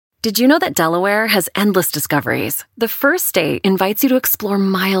Did you know that Delaware has endless discoveries? The first state invites you to explore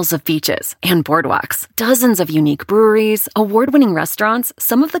miles of beaches and boardwalks, dozens of unique breweries, award-winning restaurants,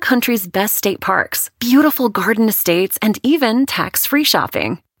 some of the country's best state parks, beautiful garden estates, and even tax-free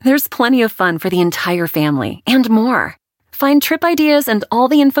shopping. There's plenty of fun for the entire family and more. Find trip ideas and all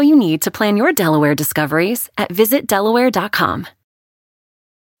the info you need to plan your Delaware discoveries at visitdelaware.com.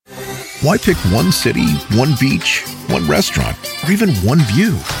 Why pick one city, one beach, one restaurant, or even one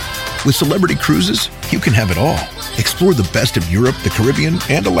view? With Celebrity Cruises, you can have it all. Explore the best of Europe, the Caribbean,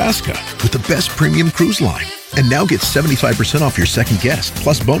 and Alaska with the best premium cruise line. And now get 75% off your second guest,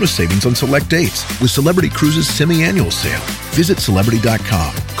 plus bonus savings on select dates with Celebrity Cruises semi-annual sale. Visit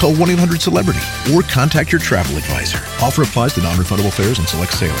Celebrity.com, call 1-800-CELEBRITY, or contact your travel advisor. Offer applies to non-refundable fares and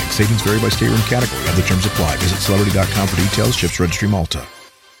select sailing. Savings vary by stateroom category. Other terms apply. Visit Celebrity.com for details. Ships Registry, Malta.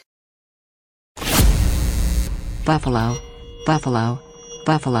 Buffalo, Buffalo,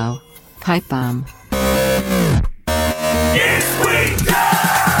 Buffalo. Pipe bomb.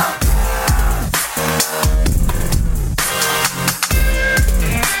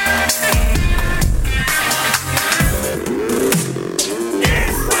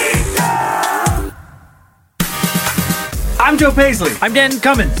 I'm Joe Paisley. I'm Dan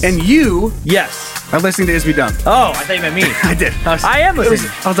Cummins. And you yes, are listening to Is We Dumb. Oh, I thought you meant me. I did. I am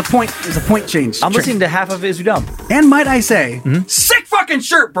listening. It was a point change. I'm listening to half of Is We Dumb. And might I say, sick fucking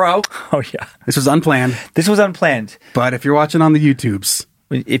shirt, bro. Oh, yeah. This was unplanned. This was unplanned. But if you're watching on the YouTubes.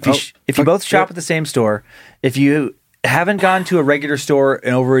 If you both shop at the same store, if you haven't gone to a regular store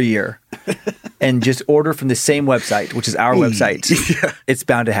in over a year and just order from the same website, which is our website, it's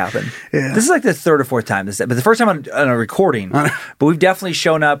bound to happen. Yeah. This is like the third or fourth time. But the first time on a recording. But we've definitely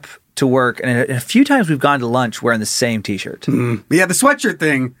shown up to work, and a few times we've gone to lunch wearing the same T-shirt. Yeah, the sweatshirt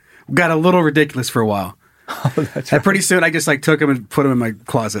thing got a little ridiculous for a while. Oh, that's right. And pretty soon, I just took them and put them in my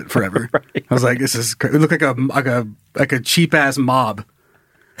closet forever. Right. I was like, "This is it looked like a cheap ass mob."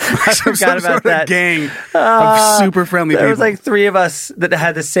 I forgot about that gang of super friendly people. There was like three of us that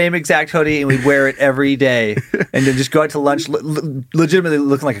had the same exact hoodie, and we'd wear it every day, and then just go out to lunch, legitimately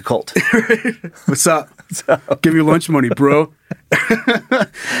looking like a cult. What's up? Give me your lunch money, bro.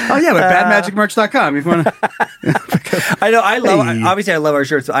 Oh yeah, but badmagicmerch.com if you want to. I know. Obviously, I love our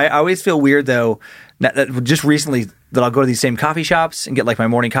shirts. I always feel weird though. That just recently that I'll go to these same coffee shops and get like my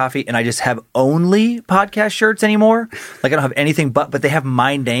morning coffee, and I just have only podcast shirts anymore. Like I don't have anything but they have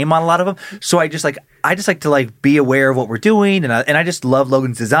my name on a lot of them. So I just like to be aware of what we're doing, and I just love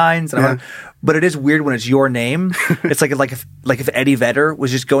Logan's designs. And but it is weird when it's your name. It's like if Eddie Vedder was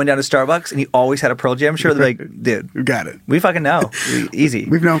just going down to Starbucks and he always had a Pearl Jam shirt. They're like, dude, you got it. We fucking know. Easy.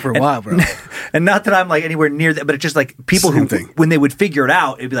 We've known for a while, bro. And not that I'm like anywhere near that, but it's just like people when they would figure it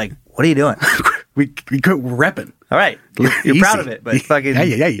out, it'd be like, what are you doing? We're repping. All right. You're proud of it, but fucking...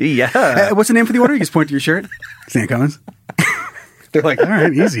 Yeah. What's the name for the order? You just point to your shirt. Stan Cummins. They're like, all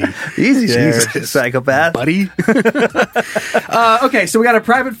right, easy. Easy there, psychopath. Buddy. Okay, so we got a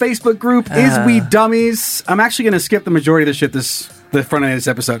private Facebook group, Is We Dummies. I'm actually going to skip the majority of the front end of this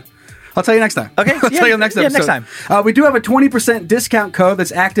episode. I'll tell you next time. Okay. I'll tell you next episode. Next time. We do have a 20% discount code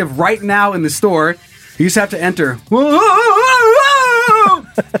that's active right now in the store. You just have to enter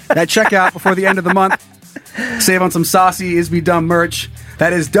at checkout before the end of the month. Save on some saucy Is We Dumb merch.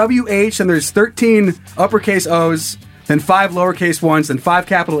 That is WH, and there's 13 uppercase O's, then 5 lowercase ones, then 5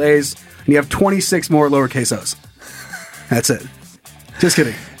 capital A's, and you have 26 more lowercase O's. That's it. Just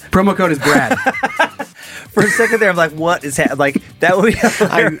kidding. Promo code is Brad. For a second there, I'm like, what is happening? Like, that would be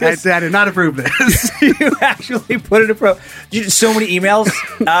hilarious. I did not approve this. You actually put it in so many emails.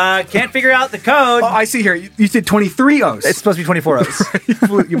 Can't figure out the code. Oh, I see here. You did 23 O's. It's supposed to be 24 O's.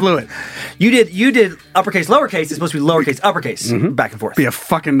 You blew it. You did uppercase, lowercase. It's supposed to be lowercase, uppercase. Back and forth. Be a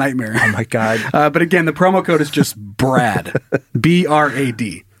fucking nightmare. Oh, my God. But again, the promo code is just Brad.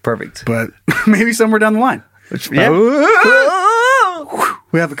 BRAD. Perfect. But maybe somewhere down the line.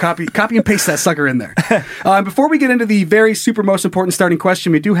 We have a copy and paste that sucker in there. Before we get into the very super most important starting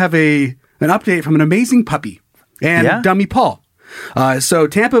question, we do have an update from an amazing puppy and dummy Paul. So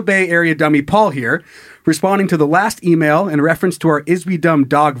Tampa Bay area dummy Paul here, responding to the last email in reference to our Is We Dumb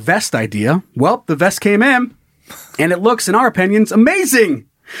dog vest idea. Well, the vest came in, and it looks, in our opinions, amazing.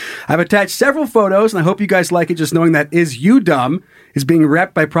 I've attached several photos, and I hope you guys like it, just knowing that Is You Dumb is being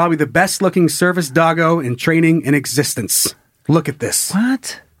repped by probably the best looking service doggo in training in existence. Look at this.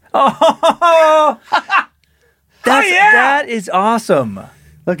 What? Oh, that is awesome.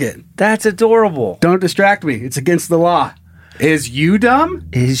 Look at it. That's adorable. Don't distract me. It's against the law. Is you dumb?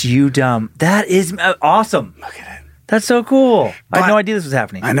 Is you dumb? That is awesome. Look at it. That's so cool. I had no idea this was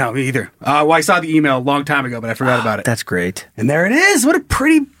happening. I know, me either. Well, I saw the email a long time ago, but I forgot about it. That's great. And there it is. What a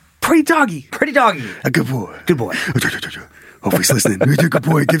pretty Pretty doggy. Pretty doggy. A good boy. Good boy. Hope he's listening. You're a good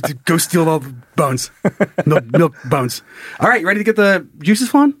boy. Go steal all the bones. Milk bones. All right, you ready to get the juices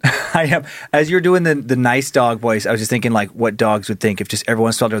flowing? I am. As you're doing the nice dog voice, I was just thinking like what dogs would think if just every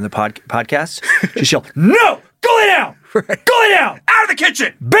once in a while during the podcast, just yell, no! Go lay down! Right. Go lay down! Out of the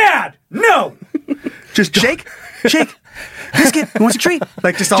kitchen! Bad! No! Just shake. Biscuit, who wants a treat?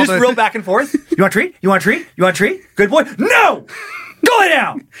 Like just all real back and forth. You want a treat? You want a treat? You want a treat? Good boy. No! Go lay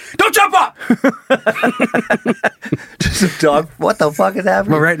down! Don't jump up! Just a dog. What the fuck is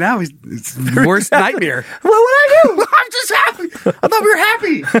happening? Well, right now, it's the worst nightmare. What would I do? I'm just happy. I thought we were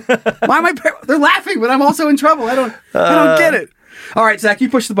happy. Why am I? They're laughing, but I'm also in trouble. I don't get it. All right, Zach, you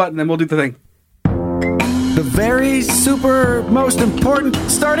push the button, and we'll do the thing. The very super most important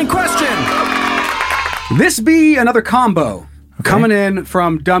starting question. This be another combo coming in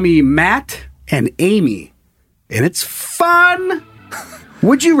from dummy Matt and Amy, and it's fun.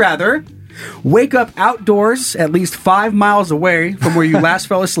 Would you rather wake up outdoors at least 5 miles away from where you last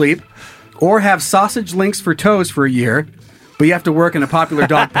fell asleep, or have sausage links for toes for a year, but you have to work in a popular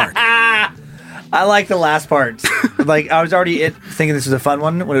dog park? I like the last part. Like, I was already thinking this was a fun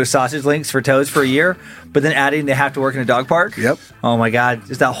one when it was sausage links for toes for a year, but then adding they have to work in a dog park. Yep. Oh my God.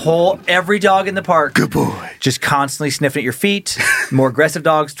 Just that whole, every dog in the park. Good boy. Just constantly sniffing at your feet. More aggressive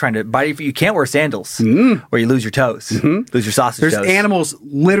dogs trying to bite your feet. You can't wear sandals or you lose your toes. Lose your sausage There's toes. animals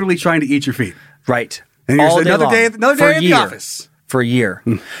literally trying to eat your feet. Right. And here's All day another long. day, another For day a in the year. office. For a year.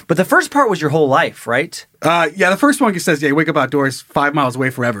 But the first part was your whole life, right? Yeah, the first one says, you wake up outdoors 5 miles away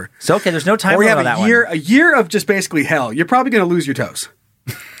forever. So, okay, there's no time Or you limit have on that one. a year of just basically hell. You're probably going to lose your toes.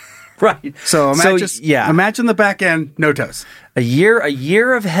 Right. So imagine the back end, no toes. A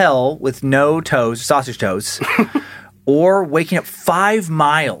year of hell with no toes, sausage toes, or waking up 5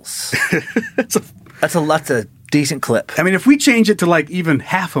 miles. That's a decent clip. I mean, if we change it to like even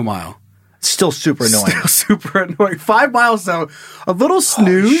half a mile, Still super annoying. still super annoying. 5 miles though, a little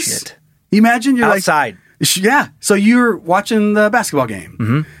snooze. shit. Imagine you're Outside. Yeah. So you're watching the basketball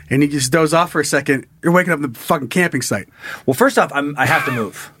game, and you just doze off for a second. You're waking up in the fucking camping site. Well, first off, I have to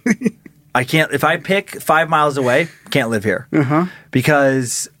move. I can't. If I pick 5 miles away, can't live here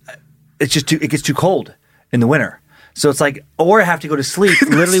because it gets too cold in the winter. So it's like, or I have to go to sleep,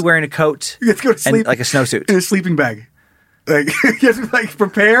 literally wearing a coat You have to go to sleep and like a snowsuit. in a sleeping bag. Like you have to like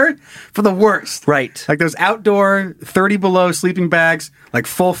prepare for the worst. Right. Like those outdoor 30 below sleeping bags, like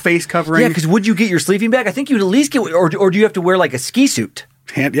full face covering. Yeah, because would you get your sleeping bag? I think you'd at least get, or do you have to wear like a ski suit?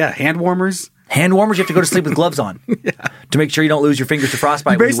 hand warmers. Hand warmers, you have to go to sleep with gloves on to make sure you don't lose your fingers to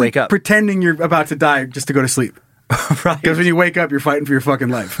frostbite when you wake up. Pretending you're about to die just to go to sleep. Right. Because when you wake up, you're fighting for your fucking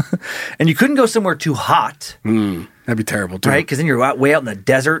life. And you couldn't go somewhere too hot, That'd be terrible, too. right? Because then you're way out in the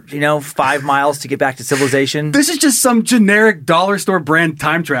desert, 5 miles to get back to civilization. This is just some generic dollar store brand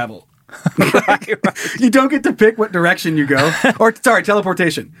time travel. Right. You don't get to pick what direction you go. Or, sorry,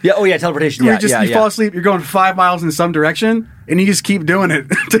 teleportation. Yeah. Oh, yeah. Teleportation. Where Yeah. you fall asleep, you're going 5 miles in some direction, and you just keep doing it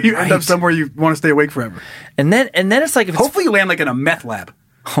until you end up Right. somewhere you want to stay awake forever. And then it's like if it's Hopefully you land like in a meth lab.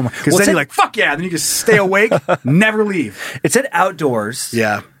 oh my, Because then you're like, fuck yeah. Then you just stay awake, never leave. it said outdoors.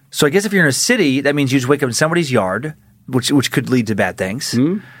 Yeah. So I guess if you're in a city, that means you just wake up in somebody's yard, which could lead to bad things,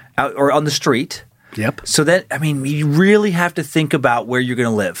 out, or on the street. Yep. So you really have to think about where you're going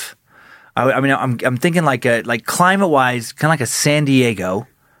to live. I'm thinking like climate wise, kind of like a San Diego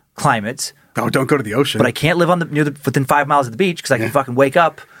climate. Oh, don't go to the ocean. But I can't live within 5 miles of the beach because I can fucking wake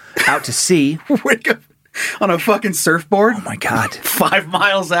up out to sea. Wake up on a fucking surfboard. Oh my God. 5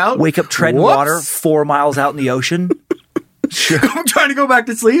 miles out. Wake up treading Whoops. water 4 miles out in the ocean. Sure. I'm trying to go back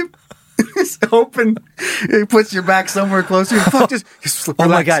to sleep. Just hoping it puts your back somewhere closer. Fuck, just Oh my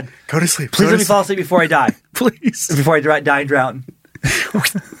relax. God. Go to sleep. Please Go let to me fall asleep before I die. Please. Before I die and drown.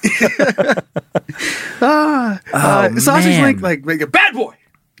 Sausage man. Link, like a bad boy.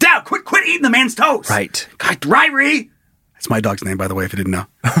 Down. Quit eating the man's toes. Right. God, Ryrie. That's my dog's name, by the way, if you didn't know.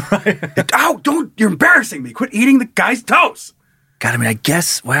 Right. You're embarrassing me. Quit eating the guy's toes. God, I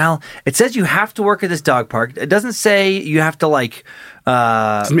guess, well, it says you have to work at this dog park. It doesn't say you have to,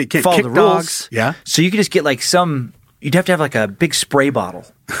 Doesn't mean you can't follow kick the rules. dogs. Yeah. So you could just get, you'd have to have, a big spray bottle.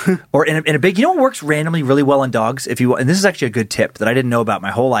 Or in a big, what works randomly really well on dogs? And this is actually a good tip that I didn't know about my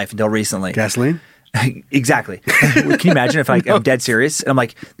whole life until recently. Gasoline? Exactly. Can you imagine if I'm dead serious? And I'm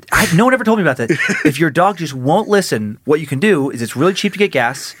like, no one ever told me about that. If your dog just won't listen, what you can do is it's really cheap to get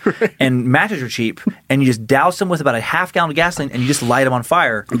gas, and matches are cheap, and you just douse them with about a half gallon of gasoline, and you just light them on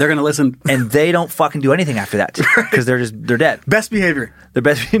fire. They're going to listen. And they don't fucking do anything after that because they're dead. Best behavior. They're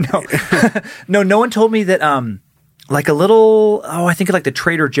best. No one told me that. like a little, I think like the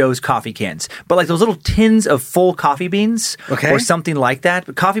Trader Joe's coffee cans, but like those little tins of full coffee beans or something like that.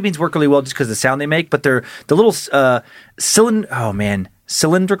 But coffee beans work really well just because of the sound they make, but they're the little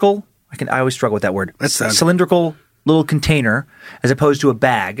cylindrical. I always struggle with that word. That's cylindrical little container as opposed to a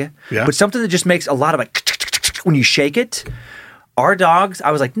bag, but something that just makes a lot of like when you shake it. Our dogs,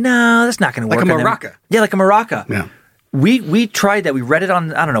 I was like, no, that's not going to work. Like a maraca. Yeah, like a maraca. Yeah. We tried that. We read it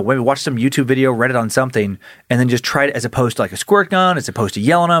on, I don't know, we watched some YouTube video, read it on something, and then just tried it as opposed to like a squirt gun, as opposed to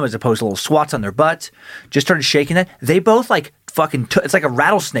yelling them, as opposed to little swats on their butt. Just started shaking that. They both like fucking, it's like a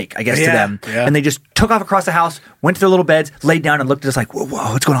rattlesnake, I guess, to them. Yeah. And they just took off across the house, went to their little beds, laid down and looked at us like, whoa,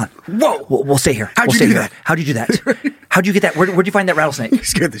 what's going on? Whoa. We'll stay here. How'd you do that? How'd you do that? How'd you get that? Where'd you find that rattlesnake? You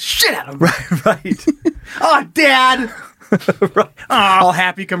scared the shit out of them. Right. Oh, Dad. Right. All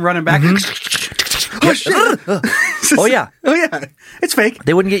happy, come running back. Oh, shit. Oh, yeah. Oh, yeah. It's fake.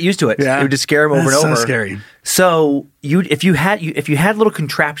 They wouldn't get used to it. Yeah. It would just scare them over That's and over. so scary. So if you had little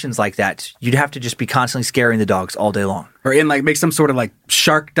contraptions like that, you'd have to just be constantly scaring the dogs all day long. Or like make some sort of like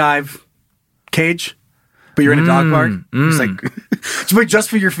shark dive cage, but you're in a dog park. It's like just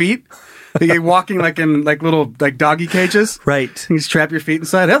for your feet. You're walking like in like little like doggy cages. Right. You just trap your feet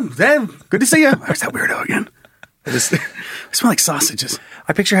inside. Oh, good to see you. Where's that weirdo again? I smell like sausages.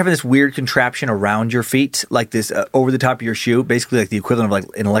 I picture having this weird contraption around your feet, like this over the top of your shoe, basically like the equivalent of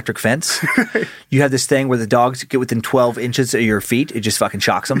like an electric fence. You have this thing where the dogs get within 12 inches of your feet. It just fucking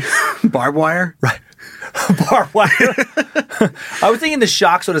shocks them. Barbed wire? Right. Barbed wire. I was thinking the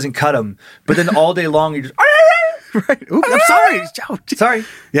shock so it doesn't cut them, but then all day long you just... Right. Ooh, I'm sorry. Sorry.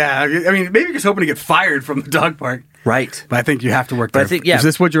 Yeah, I mean, maybe you're just hoping to get fired from the dog park. Right. But I think you have to work there. But I think, yeah. Is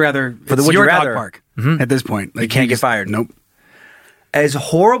this would you rather? For the it's would you your rather. dog park at this point. Like, You can't get fired. Nope. As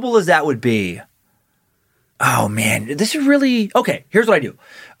horrible as that would be, oh man, this is really okay. Here's what I do.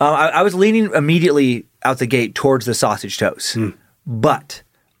 I was leaning immediately out the gate towards the sausage toast, but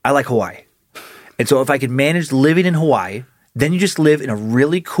I like Hawaii, and so if I could manage living in Hawaii, then you just live in a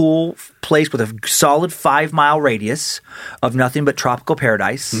really cool place with a solid 5-mile radius of nothing but tropical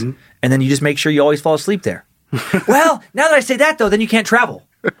paradise, and then you just make sure you always fall asleep there. Well, now that I say that though, then you can't travel.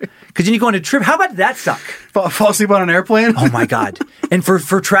 Because then you go on a trip. How about that suck? Fall asleep on an airplane? Oh my God. And for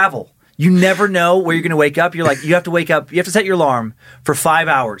travel, you never know where you're going to wake up. You're like, you have to wake up, you have to set your alarm for 5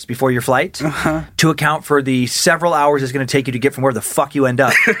 hours before your flight to account for the several hours it's going to take you to get from where the fuck you end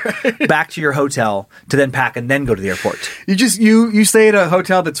up back to your hotel to then pack and then go to the airport. You stay at a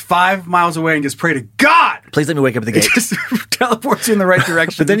hotel that's 5 miles away and just pray to God. Please let me wake up at the gate. It just teleports you in the right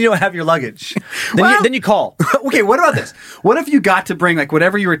direction. But then you don't have your luggage. Then you call. Okay, what about this? What if you got to bring like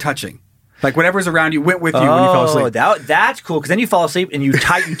whatever you were touching? Like whatever's around you went with you when you fell asleep. That's cool because then you fall asleep and you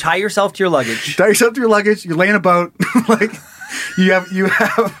tie yourself to your luggage. Tie yourself to your luggage. You lay in a boat. Like you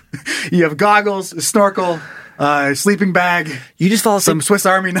have goggles, a snorkel, sleeping bag. You just fall asleep. Some Swiss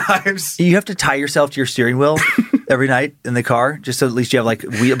Army knives. You have to tie yourself to your steering wheel every night in the car, just so at least you have like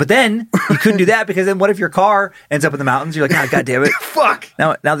wheel. But then you couldn't do that because then what if your car ends up in the mountains? You're like, oh, God damn it, Fuck.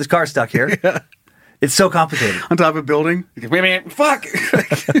 Now this car's stuck here. Yeah. It's so complicated. On top of a building. Wait a minute. Fuck.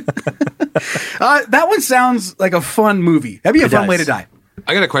 That one sounds like a fun movie. That'd be a fun way to die.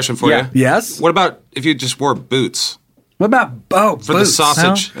 I got a question for you. Yes? What about if you just wore boots? What about boots? For the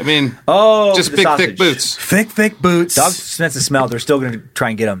sausage. No? I mean, just the big, sausage. thick boots. Thick boots. Dogs sense the smell. They're still going to try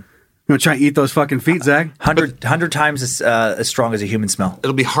and get them. You want to try and eat those fucking feet, Zach? 100 times as strong as a human smell.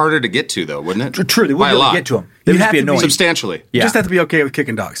 It'll be harder to get to, though, wouldn't it? True. They wouldn't By a be able lot. to get to them. They You would just have be to be annoying. Substantially. You Yeah. just have to be okay with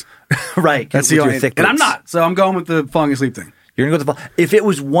kicking dogs. Right. That's with the your only thick And I'm boots. not, so I'm going with the falling asleep thing. You're going to go to the fall. If it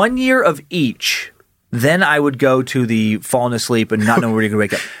was 1 year of each, then I would go to the falling asleep and not know where you're going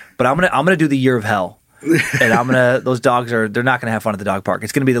to wake up. But I'm gonna do the year of hell. And those dogs they're not gonna have fun at the dog park.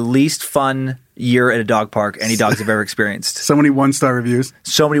 It's gonna be the least fun year at a dog park any dogs have ever experienced. So many 1-star reviews.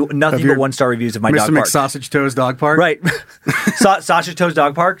 So many, nothing your but 1-star reviews of my Mr. dog park. McSausage Toes Dog Park. Right. Sausage Toes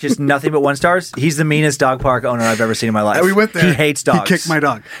Dog Park, just nothing but 1 stars. He's the meanest dog park owner I've ever seen in my life. And we went there. He hates dogs. He kicked my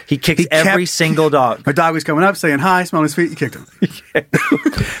dog. He kicks every single dog. My dog was coming up, saying hi, smelling his feet. You kicked him.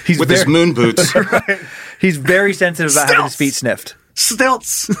 He's With his moon boots. He's very sensitive about having his feet sniffed.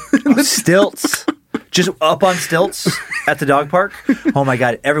 Stilts. Stilts. Just up on stilts at the dog park. Oh my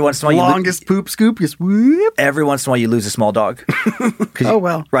God! Every once in a while, Longest poop scoop. Just whoop. every once in a while you lose a small dog. Oh,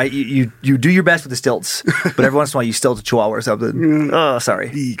 well. Right? You do your best with the stilts, but every once in a while you stilt a chihuahua or something. Oh, sorry.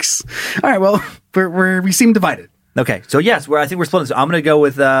 Eeks. All right, well, we seem divided. Okay, so yes, I think we're splitting. So I'm going to go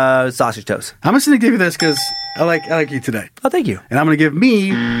with sausage toast. I'm just going to give you this because I like you today. Oh, thank you. And I'm going to give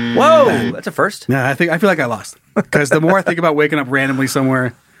me... Whoa, that's a first. Yeah, I feel like I lost. Because the more I think about waking up randomly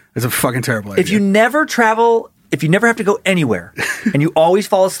somewhere, it's a fucking terrible idea. If you never travel if you never have to go anywhere, and you always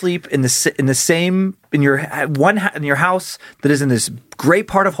fall asleep in your house that is in this great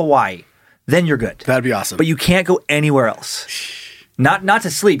part of Hawaii, then you're good. That'd be awesome. But you can't go anywhere else. Not to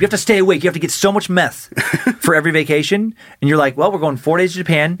sleep. You have to stay awake. You have to get so much meth for every vacation. And you're like, well, we're going 4 days to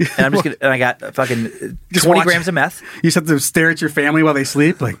Japan, and I got fucking 20 grams of meth. You just have to stare at your family while they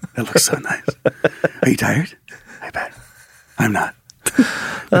sleep. Like, that looks so nice. Are you tired? I bet. I'm not.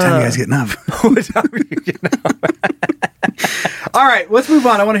 What time are you guys getting up? What time are you getting up? All right, let's move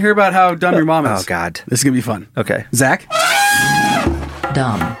on. I want to hear about how dumb your mom is. Oh, God. This is going to be fun. Okay. Zach?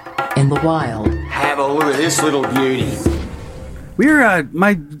 Dumb in the wild. Have a look at this little beauty.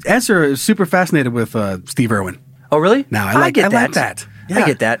 My Ezra is super fascinated with Steve Irwin. Oh, really? No, I like that. Yeah. I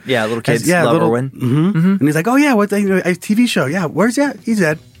get that. Yeah, little kids love Irwin. Mm-hmm. And he's like, oh, yeah, what a TV show. Yeah, where's that? He's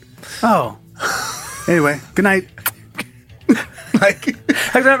dead. Oh. Anyway, good night. Like,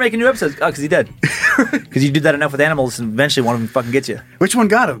 how come they're not making new episodes? Oh, because he dead. Because you do that enough with animals, and eventually one of them fucking gets you. Which one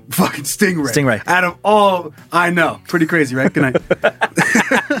got him? Fucking Stingray. Stingray. Out of all I know. Pretty crazy, right? Good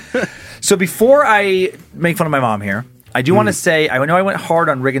night. So before I make fun of my mom here, I do want to say, I know I went hard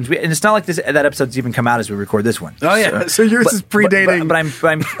on Riggins, and it's not like that episode's even come out as we record this one. Oh, yeah. So yours is predating. But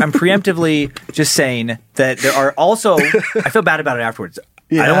I'm preemptively just saying that there are also, I feel bad about it afterwards.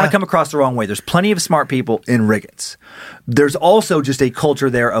 Yeah. I don't want to come across the wrong way. There's plenty of smart people in Riggins. There's also just a culture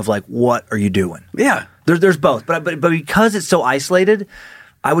there of like, what are you doing? Yeah. There's both. But because it's so isolated,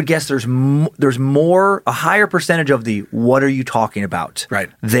 I would guess there's a higher percentage of the what are you talking about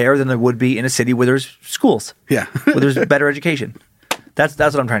there than there would be in a city where there's schools. Yeah. Where there's better education. That's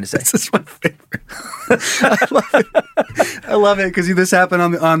what I'm trying to say. This is my favorite. I love it because this happened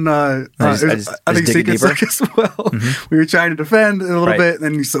on I think dig Secret deeper. Circus as well. Mm-hmm. We were trying to defend it a little bit, and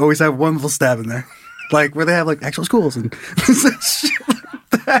then you always have one little stab in there, like where they have like actual schools and shit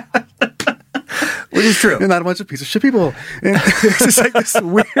like that. Which is true. And not a bunch of piece of shit people. And it's just like this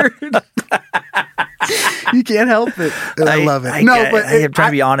weird. You can't help it. And I love it. I'm trying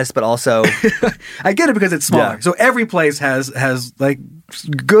to be honest, but also I get it because it's smaller. Yeah. So every place has like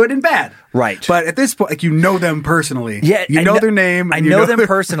good and bad. Right. But at this point, like you know them personally. Yeah. You know their name. I know them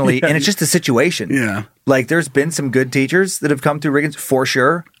personally, and it's just a situation. Yeah. Like there's been some good teachers that have come through Riggins for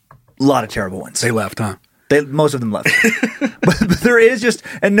sure. A lot of terrible ones. They left, huh? Most of them left. but there is just,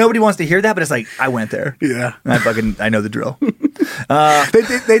 and nobody wants to hear that, but it's like, I went there. Yeah. I know the drill.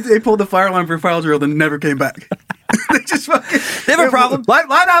 They pulled the fire alarm for a fire drill and never came back. They have a problem.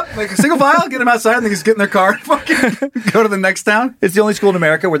 Line up, like a single file, get them outside, and they just get in their car and fucking go to the next town. It's the only school in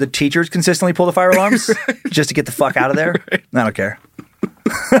America where the teachers consistently pull the fire alarms just to get the fuck out of there. Right. I don't care.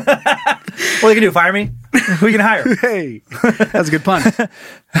 What you can do? Fire me? Who you can hire? Hey, that's a good pun.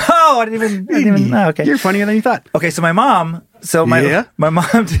 Oh, I didn't even. Oh, okay, you're funnier than you thought. Okay, so my mom. My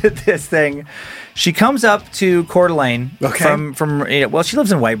mom did this thing. She comes up to Coeur d'Alene from well, she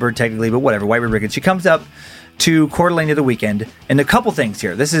lives in Whitebird technically, but whatever, Whitebird Riggins. She comes up to Coeur d'Alene the weekend, and a couple things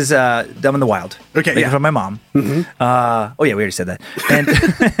here. This is Dumb in the Wild. Okay, from my mom. Mm-hmm. Oh yeah, we already said that, and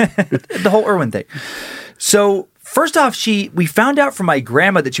the whole Irwin thing. So. First off, we found out from my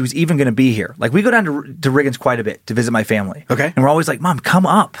grandma that she was even going to be here. Like, we go down to Riggins quite a bit to visit my family. Okay. And we're always like, Mom, come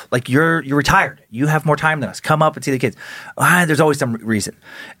up. Like, you're retired. You have more time than us. Come up and see the kids. There's always some reason.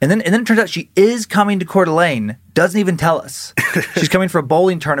 And then it turns out she is coming to Coeur d'Alene, doesn't even tell us. She's coming for a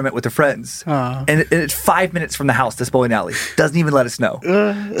bowling tournament with her friends. And it's 5 minutes from the house, this bowling alley. Doesn't even let us know.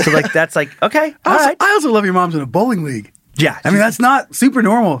 So, like, that's like, okay, all right. I also love your mom's in a bowling league. Yeah. I mean, that's not super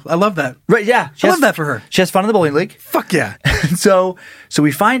normal. I love that. Right, yeah. I love that for her. She has fun in the bowling league. Fuck yeah. So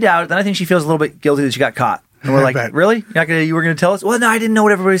we find out, then I think she feels a little bit guilty that she got caught. And we're like, really? You were going to tell us? Well, no, I didn't know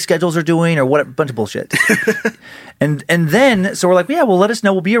what everybody's schedules are doing or what, a bunch of bullshit. and then, so we're like, yeah, well, let us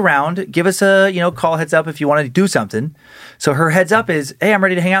know. We'll be around. Give us a, call heads up if you want to do something. So her heads up is, hey, I'm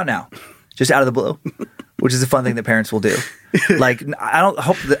ready to hang out now. Just out of the blue. Which is a fun thing that parents will do. Like,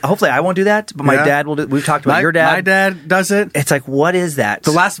 hopefully I won't do that, but my dad will do. We've talked about your dad. My dad does it. It's like, what is that?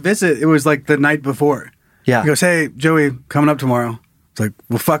 The last visit, it was like the night before. Yeah. He goes, hey, Joey, coming up tomorrow. It's like,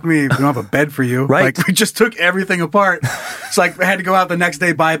 well, fuck me. We don't have a bed for you. Right. Like, we just took everything apart. It's like, I had to go out the next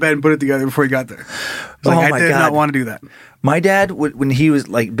day, buy a bed, and put it together before he got there. It's like, I did not want to do that. My dad, when he was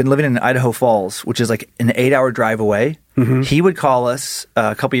like been living in Idaho Falls, which is like an 8-hour drive away, he would call us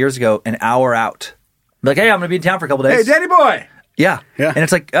a couple years ago an hour out. Like, hey, I'm going to be in town for a couple days. Hey, Danny boy. Yeah. And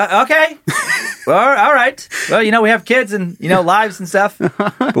it's like, okay. Well, all right. Well, we have kids and, lives and stuff,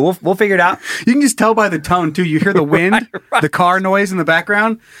 but we'll figure it out. You can just tell by the tone, too. You hear the wind, the car noise in the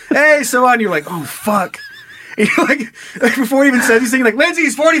background. Hey, so on. You're like, oh, fuck. And you're like before he even says anything, like,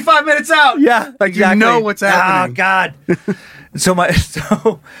 Lindsay's 45 minutes out. Yeah. Like, exactly. You know what's happening. Oh, God.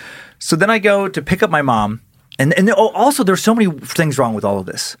 So then I go to pick up my mom. Also, there's so many things wrong with all of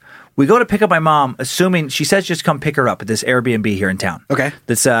this. We go to pick up my mom, assuming she says just come pick her up at this Airbnb here in town. Okay.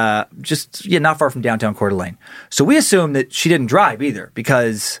 That's just not far from downtown Coeur d'Alene. So we assume that she didn't drive either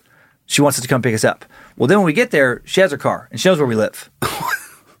because she wants us to come pick us up. Well, then when we get there, she has her car and she knows where we live.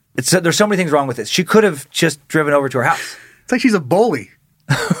 There's so many things wrong with this. She could have just driven over to her house. It's like she's a bully.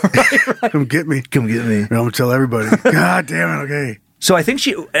 right. Come get me. Come get me. I'm going to tell everybody. God damn it, okay. So I think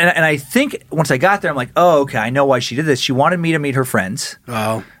and I think once I got there, I'm like, oh, okay, I know why she did this. She wanted me to meet her friends.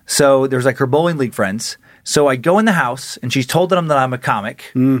 Oh. So there's like her bowling league friends. So I go in the house and she's told them that I'm a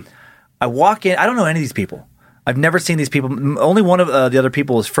comic. I walk in. I don't know any of these people. I've never seen these people. Only one of the other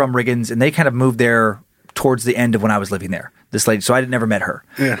people is from Riggins, and they kind of moved there towards the end of when I was living there. This lady, so I never met her.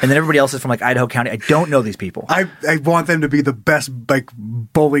 Yeah. And then everybody else is from like Idaho County. I don't know these people. I want them to be the best like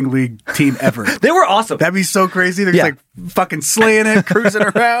bowling league team ever. They were awesome. That'd be so crazy. They're just like fucking slaying it, cruising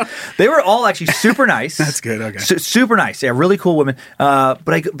around. They were all actually super nice. That's good. Okay, super nice. Yeah, really cool women.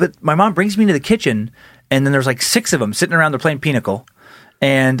 But my mom brings me into the kitchen, and then there's like 6 of them sitting around. They're playing Pinochle.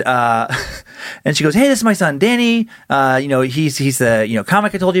 And and she goes, hey, this is my son, Danny. He's the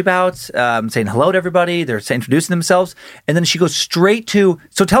comic I told you about. Saying hello to everybody. They're introducing themselves. And then she goes straight to,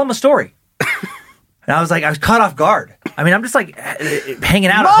 so tell them a story. And I was caught off guard. I mean, I'm just like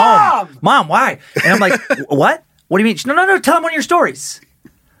hanging out at home. Mom, why? And I'm like, what? What do you mean? She, no, tell them one of your stories.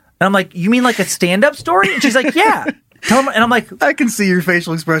 And I'm like, you mean like a stand-up story? And she's like, yeah. Tell them, and I'm like, I can see your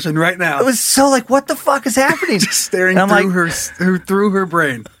facial expression right now. It was so like, what the fuck is happening? Just staring through her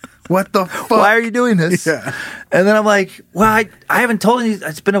brain. What the fuck? Why are you doing this? Yeah. And then I'm like, well, I haven't told you.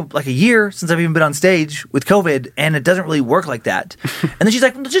 It's been like a year since I've even been on stage with COVID, and it doesn't really work like that. And then she's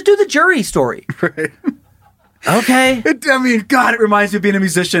like, well, just do the jury story. Right. Okay. God, it reminds me of being a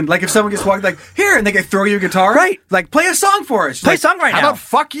musician. Like if someone gets walked, like, here, and they can throw you a guitar. Right. Like, play a song for us. Play a song right now. How about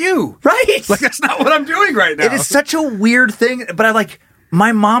fuck you? Right. Like, that's not what I'm doing right now. It is such a weird thing, but I like,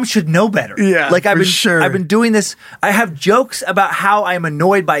 my mom should know better. Yeah, like I've sure. been doing this. I have jokes about how I'm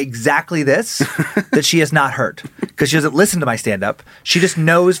annoyed by exactly this that she has not heard because she doesn't listen to my stand-up. She just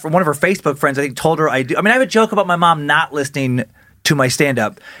knows from one of her Facebook friends, I think, told her I do. I mean, I have a joke about my mom not listening to my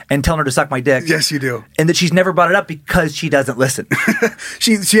stand-up and telling her to suck my dick. Yes, you do. And that she's never brought it up because she doesn't listen.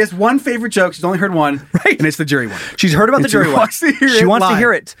 She has one favorite joke. She's only heard one. Right. And it's the jury one. She's heard about the jury one. She wants to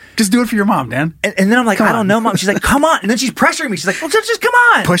hear it. Just do it for your mom, Dan. And then I'm like, I don't know, Mom. She's like, come on. And then she's pressuring me. She's like, well, just come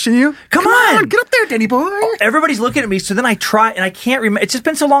on. Pushing you? Come on. Get up there, Danny boy. Everybody's looking at me. So then I try and I can't remember. It's just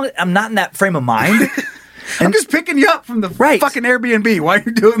been so long. I'm not in that frame of mind. I'm just picking you up from the fucking Airbnb. Why are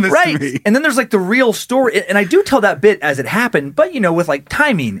you doing this to me? And then there's like the real story. And I do tell that bit as it happened, but with like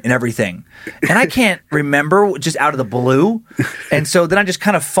timing and everything. And I can't remember just out of the blue. And so then I just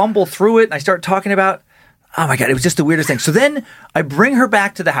kind of fumble through it and I start talking about, oh my God, it was just the weirdest thing. So then I bring her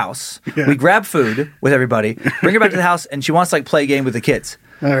back to the house. Yeah. We grab food with everybody, bring her back to the house, and she wants to like play a game with the kids.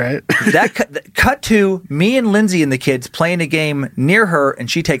 All right. That cut to me and Lindsay and the kids playing a game near her,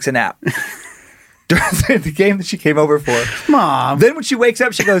 and she takes a nap. During the game that she came over for. Mom. Then when she wakes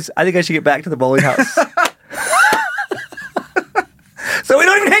up, she goes, I think I should get back to the bowling house. So we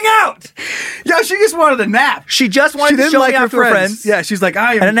don't even hang out. Yeah, she just wanted a nap. She just wanted to show me off to her friends. Yeah, she's like,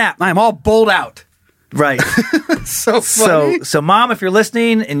 I am a nap. I am all bowled out. Right. So funny. So Mom, if you're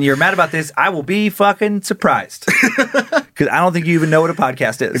listening and you're mad about this, I will be fucking surprised. Because I don't think you even know what a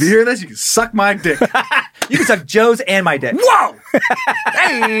podcast is. If you hear this, you can suck my dick. You can suck Joe's and my dick. Whoa!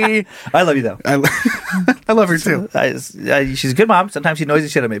 Hey! I love you, though. I love her, too. She's a good mom. Sometimes she annoys the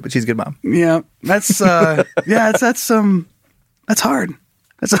shit out of me, but she's a good mom. Yeah. That's hard.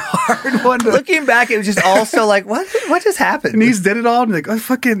 That's a hard one. Looking back, it was just also like, what just happened? And he's did it all. And like,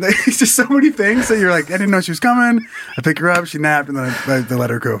 it's just so many things that you're like, I didn't know she was coming. I pick her up, she napped, and then I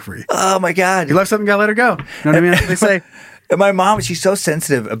let her go free. Oh my God. You love something, gotta let her go. You know what I mean? That's what they say. And my mom, she's so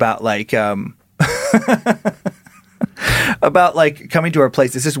sensitive about like, about like coming to our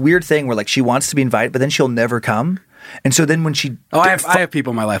place. It's this weird thing where like she wants to be invited, but then she'll never come. And so then when she... I have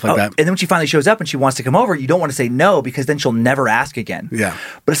people in my life like that. And then when she finally shows up and she wants to come over, you don't want to say no because then she'll never ask again. Yeah.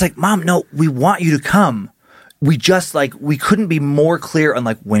 But it's like, Mom, no, we want you to come. We just like, we couldn't be more clear on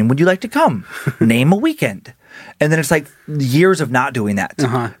like, when would you like to come? Name a weekend. And then it's like years of not doing that.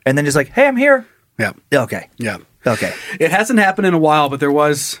 Uh-huh. And then just like, hey, I'm here. Yeah. Okay. Yeah. Okay. It hasn't happened in a while, but there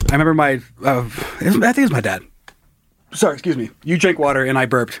was... I remember I think it was my dad. Sorry, excuse me. You drank water and I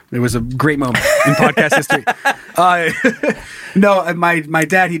burped. It was a great moment in podcast history. No, my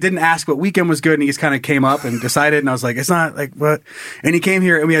dad, he didn't ask what weekend was good, and he just kind of came up and decided, and I was like, it's not like what? And he came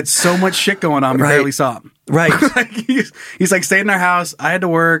here, and we had so much shit going on, we barely saw him. Right. Like, he's like stayed in our house. I had to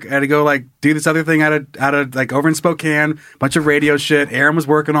work. I had to go like do this other thing out of like over in Spokane. Bunch of radio shit. Aaron was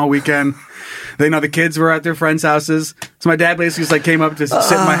working all weekend. The kids were at their friends' houses. So my dad basically just like came up to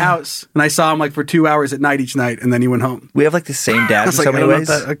sit in my house, and I saw him like for 2 hours at night each night, and then he went home. We have like the same dad in so many ways.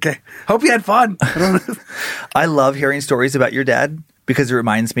 Okay. Hope you had fun. I don't know. I love hearing stories about your dad because it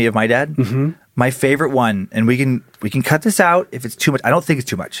reminds me of my dad. Mm-hmm. My favorite one, and we can cut this out if it's too much. I don't think it's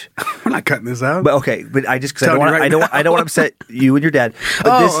too much. We're not cutting this out. But okay, but I just because I don't want to upset you and your dad.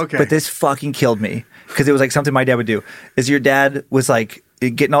 But okay. But this fucking killed me because it was like something my dad would do. Is your dad was like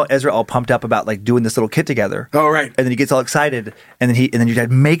getting Ezra all pumped up about like doing this little kit together. Oh right. And then he gets all excited, and then your dad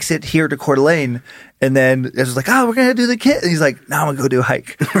makes it here to Coeur d'Alene, and then Ezra's like, "Oh, we're gonna do the kit," and he's like, "No, I'm gonna go do a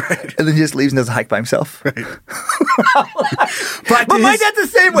hike." Right. And then he just leaves and does a hike by himself. Right. but my dad's the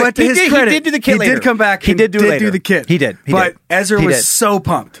same way. But to his credit, he did do the kit later. He did come back. He did do the kit. He did. But Ezra was so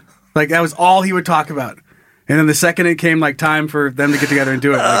pumped. Like that was all he would talk about. And then the second it came like time for them to get together and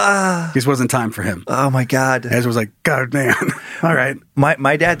do it, like, this wasn't time for him. Oh my God. Ezra was like, God man. All right.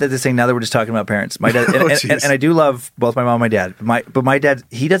 My dad did this thing. Now that we're just talking about parents, my dad and I do love both my mom and my dad. But my dad,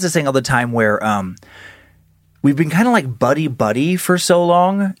 he does this thing all the time where we've been kind of like buddy for so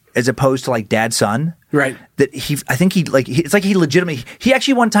long, as opposed to like dad son. Right. That it's like he legitimately, he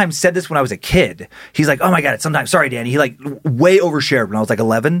actually one time said this when I was a kid. He's like, oh my God, sorry, Danny. He like way overshared when I was like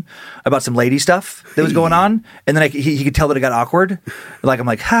 11 about some lady stuff that was going on. And then he could tell that it got awkward. Like, I'm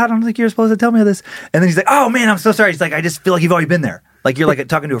like, I don't think you're supposed to tell me this. And then he's like, oh man, I'm so sorry. He's like, I just feel like you've already been there. Like you're like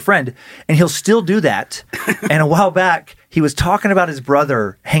talking to a friend, and he'll still do that. And a while back, he was talking about his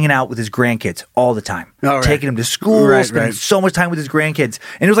brother hanging out with his grandkids all the time, taking him to school, spending so much time with his grandkids.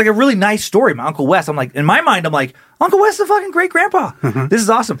 And it was like a really nice story. My Uncle Wes, I'm like, in my mind, I'm like, Uncle Wes is a fucking great grandpa. This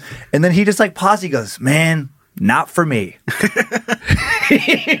is awesome. And then he just like paused. He goes, man, not for me.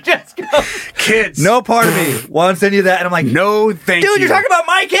 He just goes, kids, no part of me wants any of that. And I'm like, no, thank you. Dude, you're talking about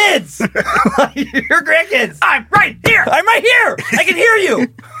my kids. Your grandkids. I'm right here. I can hear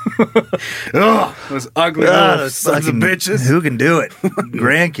you. Oh, those ugly those sons of bitches. Who can do it?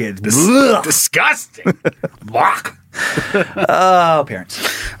 Grandkids. Disgusting. Oh,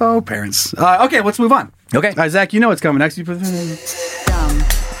 parents. Oh, parents. Okay, let's move on. Okay. Zach, you know what's coming next. Dumb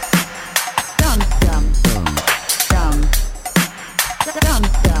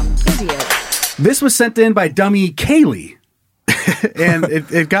idiot. This was sent in by dummy Kaylee. And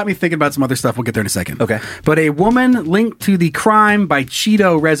it got me thinking about some other stuff. We'll get there in a second. Okay. But a woman linked to the crime by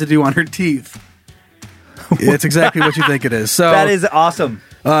Cheeto residue on her teeth. It's exactly what you think it is. So that is awesome.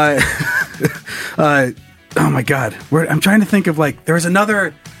 Oh my God. I'm trying to think of like, there was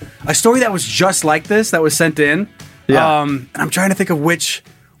a story that was just like this that was sent in. Yeah. And I'm trying to think of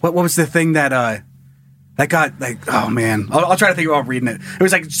what was the thing that got like, oh man, I'll try to think while I'm reading it. It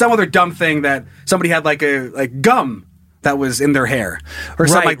was like some other dumb thing that somebody had like gum that was in their hair or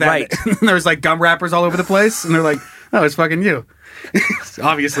something like that. Right. And there was like gum wrappers all over the place, and they're like, oh, it's fucking you.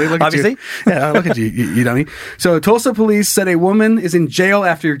 Obviously, look at you. Yeah, look at you, you dummy. So Tulsa police said a woman is in jail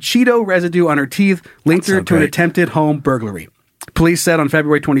after Cheeto residue on her teeth linked her to an attempted home burglary. Police said on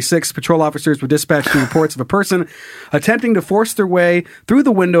February 26, patrol officers were dispatched to reports of a person attempting to force their way through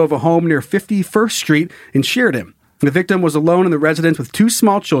the window of a home near 51st Street in Sheridan. The victim was alone in the residence with two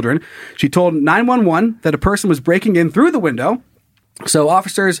small children. She told 911 that a person was breaking in through the window. So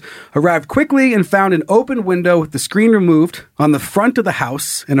officers arrived quickly and found an open window with the screen removed on the front of the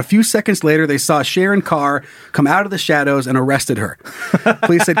house. And a few seconds later, they saw Sharon Carr come out of the shadows and arrested her.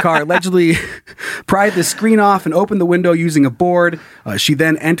 Police said Carr allegedly pried the screen off and opened the window using a board. She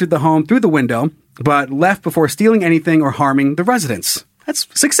then entered the home through the window, but left before stealing anything or harming the residents. That's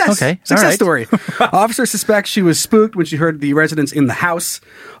success. Okay. Success story. Officers suspect she was spooked when she heard the residents in the house.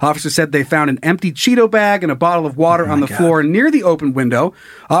 Officers said they found an empty Cheeto bag and a bottle of water on the floor near the open window.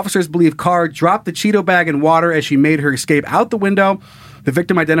 Officers believe Carr dropped the Cheeto bag and water as she made her escape out the window. The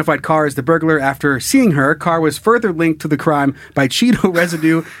victim identified Carr as the burglar. After seeing her, Carr was further linked to the crime by Cheeto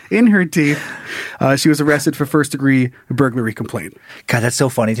residue in her teeth. She was arrested for first-degree burglary complaint. God, that's so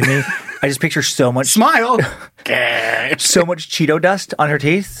funny to me. I just picture so much... Smile! So much Cheeto dust on her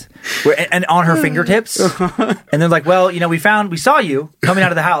teeth and on her fingertips. And they're like, well, we saw you coming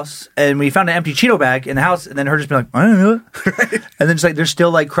out of the house, and we found an empty Cheeto bag in the house, and then her just being like, I don't know. And then just like, there's still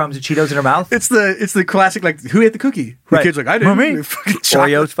like crumbs of Cheetos in her mouth. It's the classic, like, who ate the cookie? The kid's like, I didn't.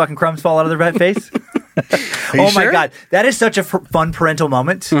 Oreos fucking crumbs fall out of their face. Oh my sure? God. That is such a fun parental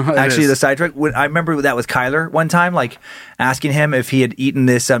moment. It Actually, is. the sidetrack. I remember that with Kyler one time, like asking him if he had eaten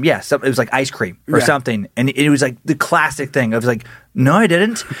this, it was like ice cream or Yeah. something. And it was like the classic thing. I was like, no, I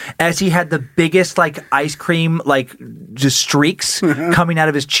didn't. As he had the biggest like ice cream, like just streaks coming out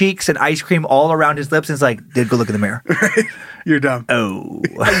of his cheeks and ice cream all around his lips. And it's like, dude, go look in the mirror. You're dumb. Oh.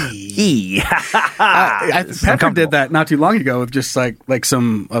 Pepper did that not too long ago with just like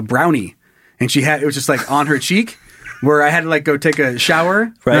some brownie, and it was just like on her cheek, where I had to like go take a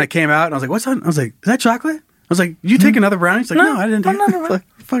shower, and I came out and I was like, "What's on?" I was like, "Is that chocolate?" I was like, "You take another brownie?" She's like, "No, I didn't." Take it. Like,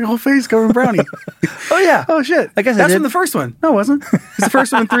 fucking whole face covered in brownie. Oh, yeah. Oh shit! I guess I that's did. from the first one. No, it wasn't. It's the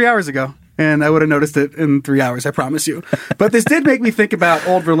first one 3 hours ago, and I would have noticed it in 3 hours. I promise you. But this did make me think about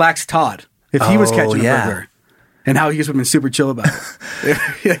old relaxed Todd if he was catching a burglar. And how he just would have been super chill about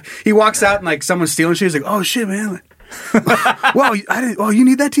it. He walks out and like someone's stealing shit. He's like, "Oh shit, man! Whoa, I didn't. Oh, you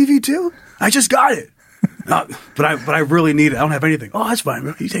need that TV too? I just got it. But I really need it. I don't have anything. Oh, that's fine,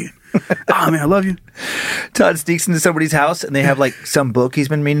 bro. You take it. Oh man, I love you." Todd sneaks into somebody's house and they have like some book he's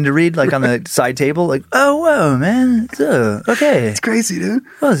been meaning to read, like on the side table. Like, oh, whoa, man. Okay. It's crazy, dude.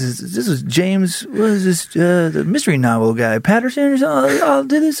 What is this? This was James. What is this? The mystery novel guy, Patterson or something. I'll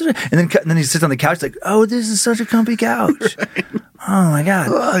do this. And then he sits on the couch like, oh, this is such a comfy couch. Right. Oh my God.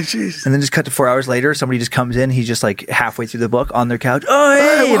 Oh, jeez. And then just cut to 4 hours later, somebody just comes in. He's just like halfway through the book on their couch. Oh,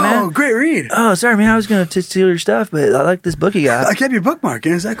 hey, man. Great read. Oh, sorry, man. I was going to steal your stuff, but I like this book you got. I kept your bookmark.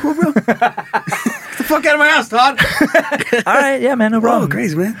 Is that cool, bro? Get the fuck out of my house, Todd. All right. Yeah, man. No problem. Oh,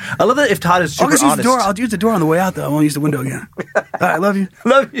 crazy, man. I love that if Todd is super I'll just use honest. the door. I'll use the door on the way out, though. I won't use the window again. All right, I love you.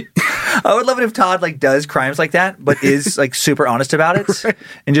 Love you. I would love it if Todd like does crimes like that, but is like super honest about it,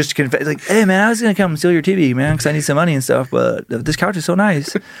 and just confess like, "Hey man, I was gonna come steal your TV, man, because I need some money and stuff, but this couch is so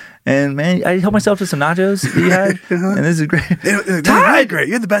nice, and man, I helped myself to some nachos that you had, and this is great." They're really great.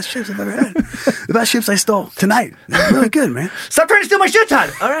 You had the best chips I've ever had. The best chips I stole tonight. They're really good, man. Stop trying to steal my shit,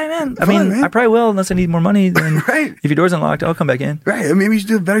 Todd. All right, man. I mean, man. I probably will unless I need more money. Then Right. if your door's unlocked, I'll come back in. Right. Maybe you should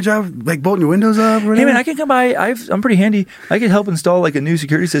do a better job, like bolting your windows up. Or whatever. Hey man, I can come by. I'm pretty handy. I could help install like a new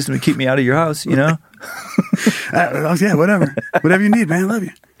security system to keep me out of your house. You know. Yeah, whatever. Whatever you need, man. I love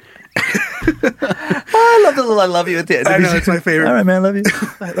you. I love the little "I love you" at the end. I know, it's my favorite. All right, man. I love you.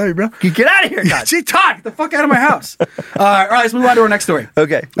 I love you, bro. Get out of here, Todd. Gee, Todd, get the fuck out of my house. All right, let's move on to our next story.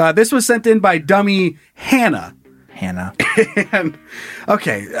 Okay. This was sent in by dummy Hannah. And,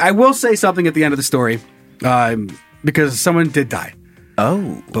 okay, I will say something at the end of the story because someone did die.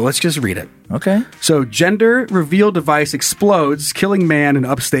 Oh. But let's just read it. Okay. So, gender reveal device explodes, killing man in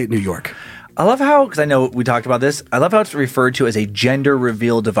upstate New York. I love how, because I know we talked about this, I love how it's referred to as a gender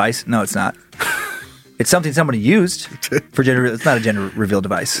reveal device. No, it's not. It's something somebody used for gender. It's not a gender reveal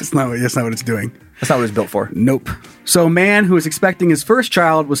device. That's not what it's doing. That's not what it's built for. Nope. So a man who was expecting his first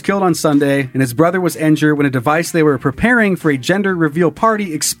child was killed on Sunday, and his brother was injured when a device they were preparing for a gender reveal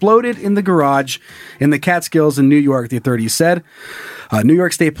party exploded in the garage in the Catskills in New York, the authorities said. New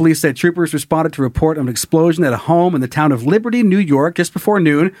York State Police said troopers responded to report of an explosion at a home in the town of Liberty, New York, just before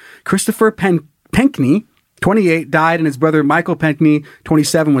noon. Christopher Penkney, 28, died, and his brother Michael Penkney,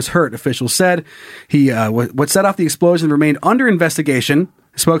 27, was hurt, officials said. What set off the explosion remained under investigation.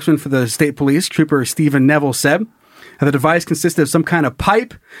 A spokesman for the state police, Trooper Stephen Neville, said the device consisted of some kind of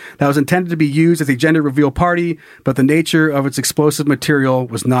pipe that was intended to be used as a gender reveal party, but the nature of its explosive material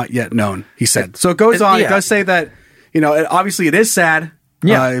was not yet known, he said. So it goes on. Yeah. It does say that, obviously it is sad.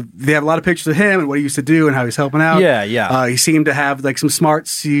 Yeah. They have a lot of pictures of him and what he used to do and how he's helping out. Yeah. He seemed to have like some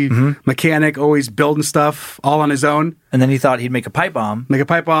smarts. Mechanic, always building stuff all on his own. And then he thought he'd make a pipe bomb.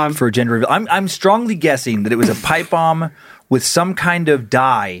 For a gender reveal. I'm strongly guessing that it was a pipe bomb with some kind of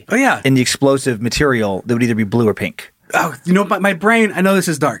dye in the explosive material that would either be blue or pink. Oh, my brain, I know this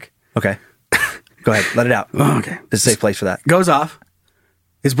is dark. Okay. Go ahead. Let it out. Oh, okay. It's a safe place for that. Goes off.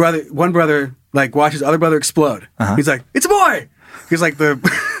 One brother, like, watches other brother explode. He's like, "It's a boy!" He's like, the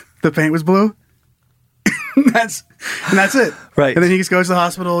paint was blue. That's it. Right. And then he just goes to the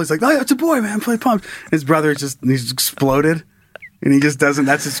hospital. He's like, "Oh, it's a boy, man. I'm fully pumped." His brother he's exploded. And he just doesn't,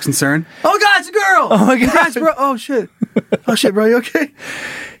 that's his concern. "Oh God, it's a girl!" Oh my God. Congrats, bro. Oh shit. Oh shit, bro, you okay?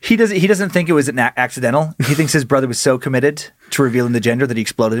 He doesn't think it was accidental. He thinks his brother was so committed to revealing the gender that he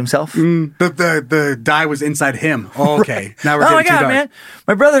exploded himself. The dye was inside him. Oh, okay. Now we're Oh my getting too God, dark. man.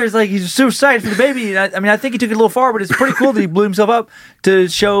 My brother is like, he's so excited for the baby. And I think he took it a little far, but it's pretty cool that he blew himself up to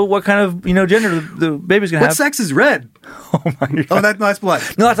show what kind of, gender the baby's going to What have. sex is red? Oh my God. Oh, that's blood.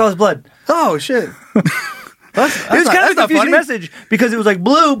 No, that's all his blood. Oh shit. That's It was kind of a not confusing funny. message because it was like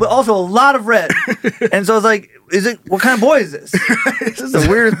blue, but also a lot of red. And so I was like, what kind of boy is this? This is the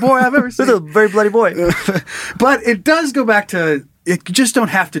weirdest boy I've ever This seen. is a very bloody boy. But it does go back to, You just don't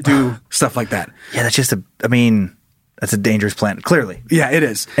have to do stuff like that. Yeah, that's just that's a dangerous plan, clearly. Yeah, it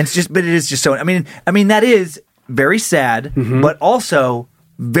is. And but it is just so, I mean, that is very sad, but also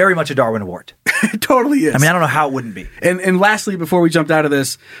very much a Darwin Award. It totally is. I mean, I don't know how it wouldn't be. And lastly, before we jumped out of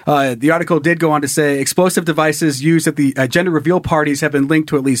this, the article did go on to say explosive devices used at the gender reveal parties have been linked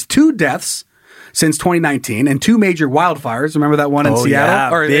to at least 2 deaths since 2019 and 2 major wildfires. Remember that one in Seattle? Yeah,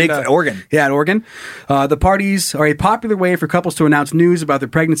 Oregon. Yeah, in Oregon. The parties are a popular way for couples to announce news about their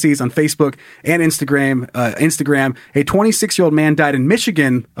pregnancies on Facebook and Instagram. A 26-year-old man died in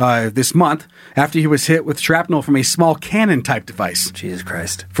Michigan this month after he was hit with shrapnel from a small cannon-type device. Jesus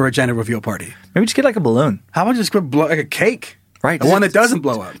Christ. For a gender reveal party. Maybe just get like a balloon. How about just blow like a cake? Right. The one that doesn't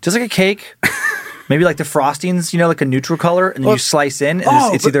blow up. Just like a cake. Maybe like the frostings, like a neutral color, and then you slice in,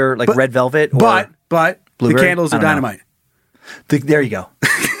 and it's either like red velvet or but blueberry. The candles are dynamite. There you go.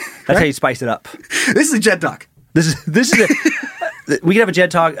 That's how you spice it up. This is a Jed Talk. This is we could have a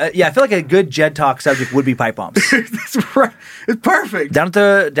Jed Talk. I feel like a good Jed Talk subject would be pipe bombs. That's right. It's perfect. Down at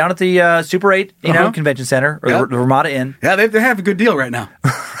the Super 8, convention center or the Ramada Inn. Yeah, they have a good deal right now.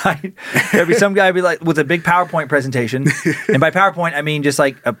 Right. There'd be some guy with a big PowerPoint presentation, and by PowerPoint I mean just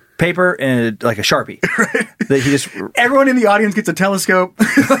like a paper and like a Sharpie. Right. That everyone in the audience gets a telescope.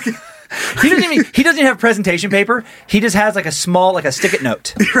 He doesn't even have presentation paper. He just has like a small, like a stick-it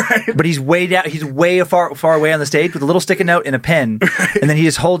note. Right. But he's way down. He's way far away on the stage with a little stick-it note and a pen. Right. And then he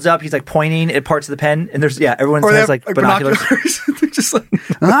just holds up. He's like pointing at parts of the pen. And there's everyone has like binoculars. They're just like,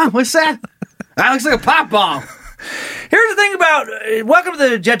 what's that? That looks like a pipe bomb. Here's the thing about welcome to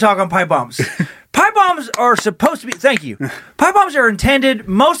the Jed Talk on pipe bombs. Pipe bombs are supposed to be. Thank you. Pipe bombs are intended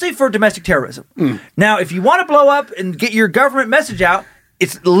mostly for domestic terrorism. Now, if you want to blow up and get your government message out,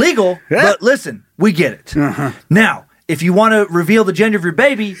 it's illegal. But listen, we get it. Now, if you want to reveal the gender of your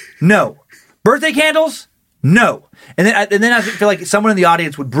baby, no. Birthday candles, no. And then I feel like someone in the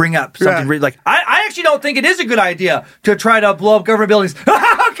audience would bring up something really like, I actually don't think it is a good idea to try to blow up government buildings.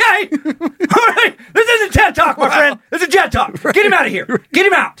 Okay. All right. This isn't Jed Talk, my friend. This is Jed Talk. Get him out of here. Get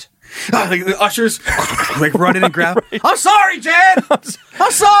him out. Like the ushers run in and grab. I'm sorry, Jed.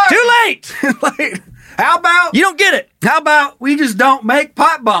 I'm sorry. Too late. Like, how about you don't get it? How about we just don't make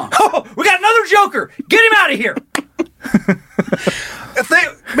pipe bombs? Oh, we got another joker. Get him out of here.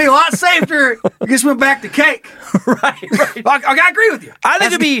 It'd be a lot safer. We just went back to cake. Right. I agree with you. I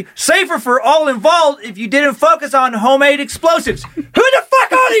think it'd be safer for all involved if you didn't focus on homemade explosives. Who the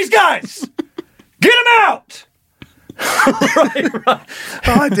fuck are these guys? Get them out. Right. Oh,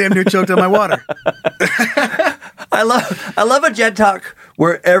 I damn near choked on my water. I love a Jed Talk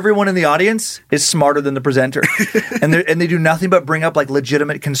where everyone in the audience is smarter than the presenter, and they do nothing but bring up like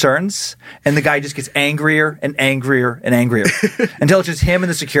legitimate concerns, and the guy just gets angrier and angrier and angrier until it's just him and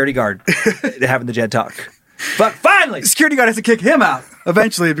the security guard having the Jed Talk. But finally, the security guard has to kick him out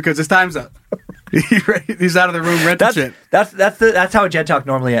eventually because his time's up. He's out of the room renting shit. That's how a Jed Talk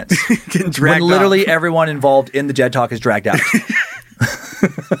normally ends. Getting dragged when literally off. Everyone involved in the Jed Talk is dragged out.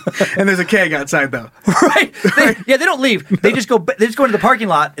 And there's a keg outside though. Right. They don't leave. They just go into the parking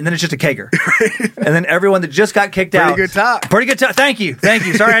lot and then it's just a kegger. Right. And then everyone that just got kicked out. Pretty good talk. Pretty good talk. Thank you.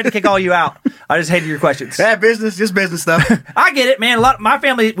 Sorry I had to kick all you out. I just hated your questions. Yeah, just business stuff. I get it, man. My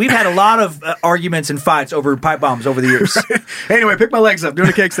family, we've had a lot of arguments and fights over pipe bombs over the years. Right. Anyway, pick my legs up, doing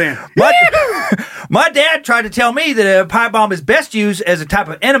a cake stand. My dad tried to tell me that a pipe bomb is best used as a type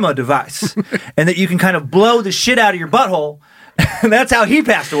of enema device and that you can kind of blow the shit out of your butthole. And that's how he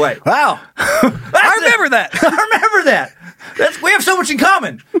passed away. Wow. I remember that. I remember that. We have so much in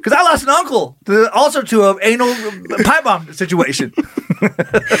common because I lost an uncle also to an anal pipe bomb situation.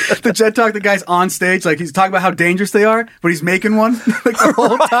 The Jed Talk, the guy's on stage, like he's talking about how dangerous they are, but he's making one like the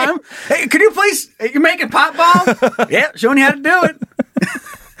whole time. Hey, can you please? You're making pipe bomb? Yeah, showing you how to do it.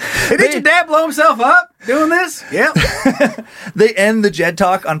 Hey, did your dad blow himself up doing this? Yep. They end the Jed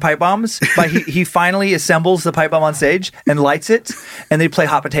Talk on pipe bombs by he finally assembles the pipe bomb on stage and lights it, and they play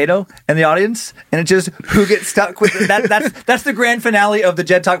hot potato in the audience, and it's just who gets stuck with it. That's the grand finale of the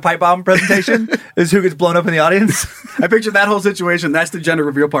Jed Talk pipe bomb presentation is who gets blown up in the audience. I picture that whole situation. That's the gender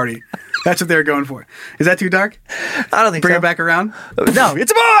reveal party. That's what they were going for. Is that too dark? I don't think Bring so. it back around? No.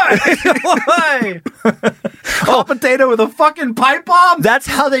 It's a boy! It's a boy! Hot potato with a fucking pipe bomb? That's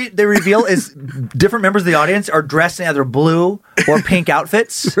how they reveal is different members of the audience are dressed in either blue or pink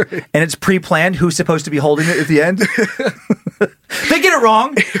outfits, right. And it's pre-planned who's supposed to be holding it at the end. They get it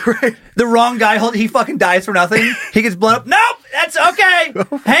wrong. Right. The wrong guy, he fucking dies for nothing. He gets blown up. Nope, that's okay.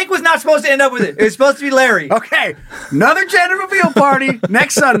 Hank was not supposed to end up with it. It was supposed to be Larry. Okay, another gender reveal party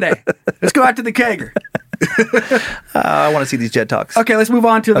next Sunday. Let's go out to the kegger. I want to see these Jed Talks. Okay, let's move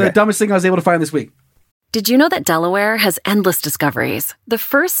on to the dumbest thing I was able to find this week. Did you know that Delaware has endless discoveries? The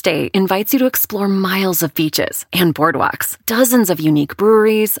first state invites you to explore miles of beaches and boardwalks, dozens of unique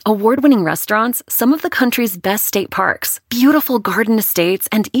breweries, award-winning restaurants, some of the country's best state parks, beautiful garden estates,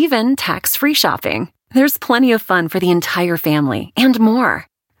 and even tax-free shopping. There's plenty of fun for the entire family and more.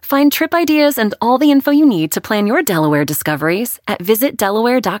 Find trip ideas and all the info you need to plan your Delaware discoveries at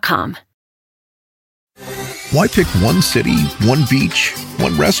visitdelaware.com. Why pick one city, one beach,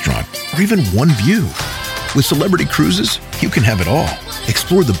 one restaurant, or even one view? With Celebrity Cruises, you can have it all.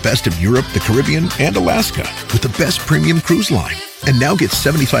 Explore the best of Europe, the Caribbean, and Alaska with the best premium cruise line. And now get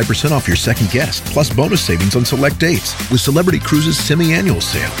 75% off your second guest, plus bonus savings on select dates with Celebrity Cruises semi-annual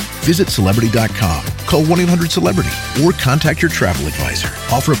sale. Visit Celebrity.com, call 1-800-CELEBRITY, or contact your travel advisor.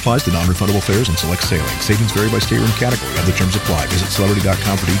 Offer applies to non-refundable fares and select sailing. Savings vary by stateroom category. Other terms apply. Visit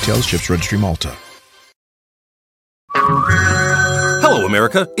Celebrity.com for details. Ships Registry, Malta. Hello,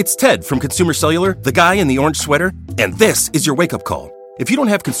 America. It's Ted from Consumer Cellular, the guy in the orange sweater, and this is your wake-up call. If you don't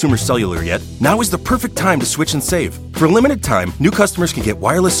have Consumer Cellular yet, now is the perfect time to switch and save. For a limited time, new customers can get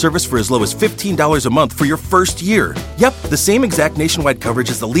wireless service for as low as $15 a month for your first year. Yep, the same exact nationwide coverage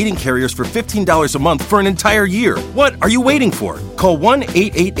as the leading carriers for $15 a month for an entire year. What are you waiting for? Call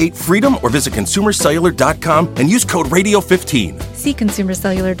 1-888-FREEDOM or visit consumercellular.com and use code RADIO15. See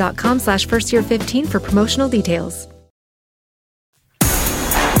consumercellular.com/firstyear15 for promotional details.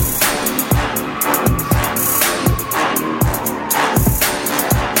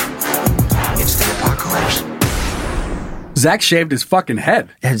 Zach shaved his fucking head.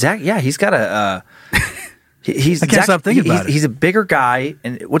 And Zach, yeah, he's got a. He's I can't stop thinking about it. He's a bigger guy,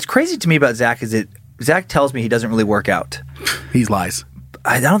 and what's crazy to me about Zach is that Zach tells me he doesn't really work out. He lies.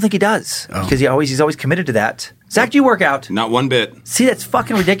 I don't think he does because he's always committed to that. Zach, do you work out? Not one bit. See, that's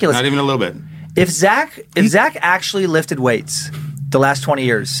fucking ridiculous. Not even a little bit. If Zach actually lifted weights the last 20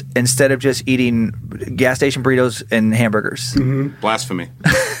 years instead of just eating gas station burritos and hamburgers, Blasphemy.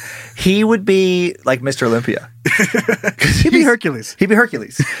 he would be like Mr. Olympia. He'd be Hercules. He'd be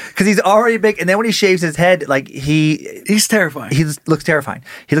Hercules because he's already big, and then when he shaves his head, like he's terrifying. He looks terrifying.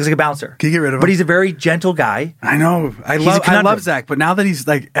 He looks like a bouncer. Can you get rid of him? But he's a very gentle guy. I know. I love Zach, but now that he's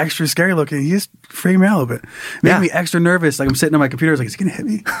like extra scary looking, he just freaked me out a little bit. Made me extra nervous. Like I'm sitting on my computer, I was like, is he gonna hit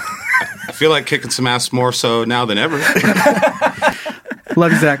me? I feel like kicking some ass more so now than ever.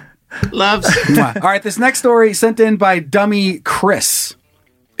 Love you, Zach. Loves. All right, this next story sent in by Dummy Chris.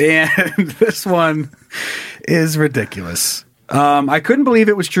 And this one is ridiculous. I couldn't believe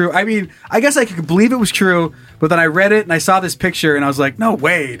it was true. I mean, I guess I could believe it was true, but then I read it and I saw this picture and I was like, no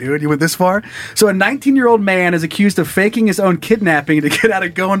way, dude, you went this far? So a 19-year-old man is accused of faking his own kidnapping to get out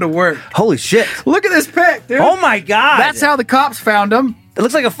of going to work. Holy shit. Look at this pic, dude. Oh my God. That's how the cops found him. It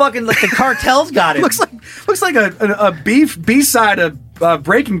looks like a fucking, like the cartels got it. looks like a B-side of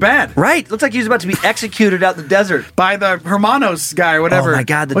Breaking Bad. Right. Looks like he was about to be executed out in the desert. By the Hermanos guy or whatever. Oh my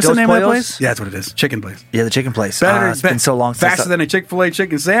God. What's Dos the name of that Pollos? place? Yeah, that's what it is. Chicken place. Yeah, the chicken place. Better, it's been so long since faster than a Chick-fil-A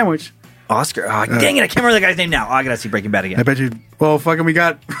chicken sandwich. Oscar. Oh, dang it. I can't remember the guy's name now. Oh, I got to see Breaking Bad again. I bet you. Well, fucking we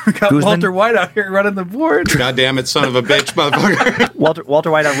got Walter White out here running the board. God damn it, son of a bitch, motherfucker. Walter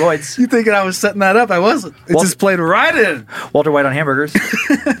White on roids. You thinking I was setting that up? I wasn't. It just played right in. Walter White on hamburgers.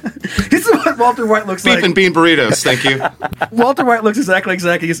 This is what Walter White looks like. Beef and bean burritos, thank you. Walter White looks exactly like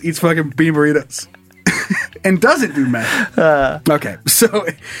Zach. He just eats fucking bean burritos. And doesn't do meth. Okay, so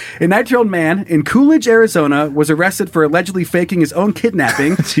a 19-year-old man in Coolidge, Arizona was arrested for allegedly faking his own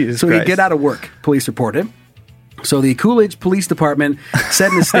kidnapping so he could get out of work, police reported. So the Coolidge Police Department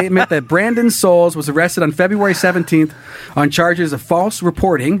said in a statement that Brandon Souls was arrested on February 17th on charges of false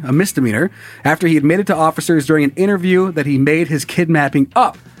reporting, a misdemeanor, after he admitted to officers during an interview that he made his kidnapping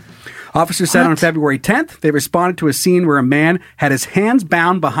up. Officers said on February 10th, they responded to a scene where a man had his hands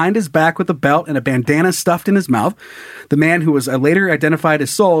bound behind his back with a belt and a bandana stuffed in his mouth. The man, who was later identified as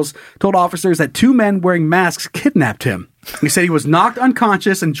Souls, told officers that two men wearing masks kidnapped him. He said he was knocked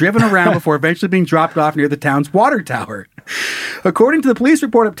unconscious and driven around before eventually being dropped off near the town's water tower. According to the police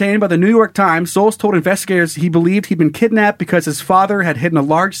report obtained by the New York Times, Souls told investigators he believed he'd been kidnapped because his father had hidden a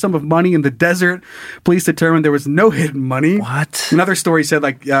large sum of money in the desert. Police determined there was no hidden money. What? Another story said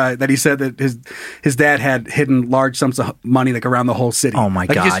that he said that his dad had hidden large sums of money like around the whole city. Oh my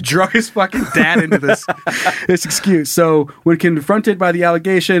God! He just drug his fucking dad into this excuse. So when confronted by the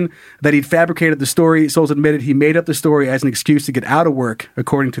allegation that he'd fabricated the story, Souls admitted he made up the story as an excuse to get out of work.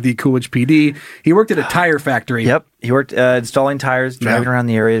 According to the Coolidge PD, he worked at a tire factory. Yep, he worked installing tires, driving around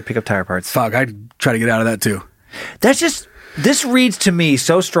the area to pick up tire parts. Fuck, I'd try to get out of that too. This reads to me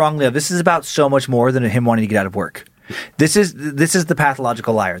so strongly. This is about so much more than him wanting to get out of work. This is the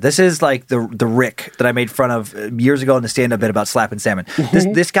pathological liar. This is like the Rick that I made fun of years ago in the stand-up bit about slapping salmon.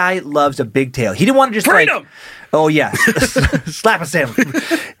 This guy loves a big tail. He didn't want to just Freedom! Oh yeah, slap a salmon.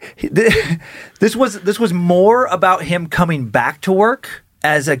 This was more about him coming back to work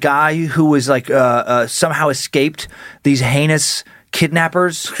as a guy who was like somehow escaped these heinous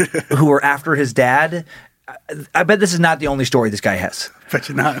kidnappers who were after his dad. I bet this is not the only story this guy has. Bet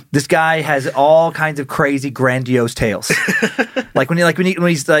you not. This guy has all kinds of crazy, grandiose tales. like when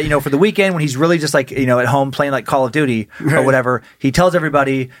he's for the weekend, when he's really just like at home playing like Call of Duty or whatever, he tells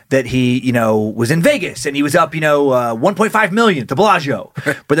everybody that he was in Vegas and he was up 1.5 million to Bellagio,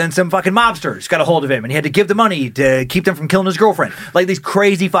 but then some fucking mobsters got a hold of him and he had to give the money to keep them from killing his girlfriend. Like these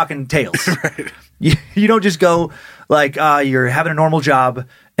crazy fucking tales. Right. You don't just go like you're having a normal job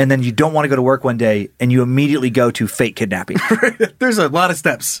and then you don't want to go to work one day and you immediately go to fake kidnapping. There's a lot of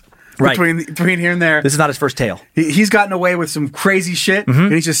steps Right. between here and there. This is not his first tale. He's gotten away with some crazy shit,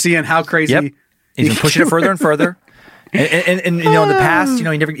 and he's just seeing how crazy. Yep. He's been pushing it further and further. And in the past,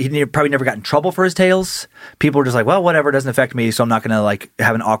 he probably never got in trouble for his tales. People were just like, well, whatever, it doesn't affect me, so I'm not going to like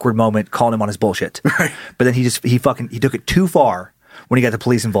have an awkward moment calling him on his bullshit. Right. But then he took it too far when he got the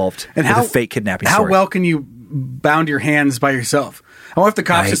police involved with a fake kidnapping story. How well can you bound your hands by yourself? I wonder if the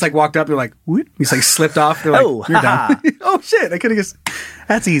cops just like walked up, they're like, "What?" He's like slipped off. They're like, "You're done." Oh shit! I could have guessed.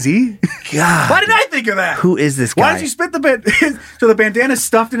 That's easy. God. Why did I think of that? Who is this guy? Why did you spit the bit? So the bandana's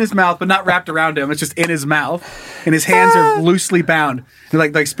stuffed in his mouth, but not wrapped around him. It's just in his mouth, and his hands are loosely bound. And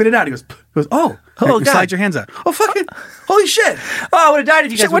like spit it out. He goes, "Oh, God. Slide your hands out. Oh fucking, holy shit! Oh, I would have died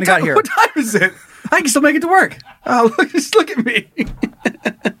if you guys would have got here. What time is it? I can still make it to work. Oh, just look at me."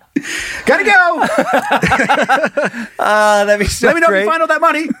 Gotta go. That'd be so Let me know great. if you find all that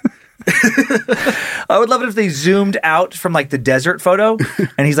money. I would love it if they zoomed out from like the desert photo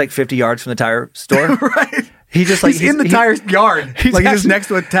and he's like 50 yards from the tire store. Right. He just like he's in the tire yard. He's just next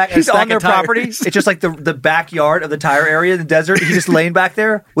to a He's stack on their of tires. property. It's just like the backyard of the tire area in the desert. He's just laying back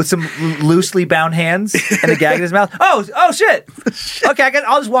there with some loosely bound hands and a gag in his mouth. Oh shit. Okay,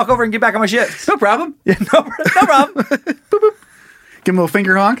 I'll just walk over and get back on my shift. No problem. Yeah, no problem. Boop, boop. Give him a little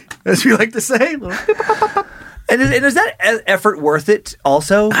finger honk, as we like to say. And is that effort worth it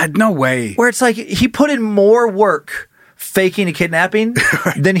also? No way. Where it's like he put in more work faking a kidnapping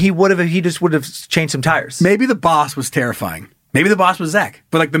than he would have if he just would have changed some tires. Maybe the boss was terrifying. Maybe the boss was Zach,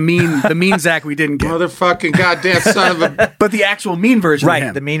 but like the mean Zach we didn't get. Motherfucking goddamn son of a... But the actual mean version Right, of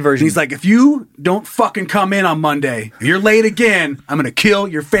him. the mean version. And he's like, if you don't fucking come in on Monday, if you're late again, I'm going to kill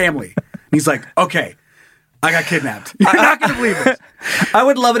your family. And he's like, okay, I got kidnapped. You're not going to believe it. I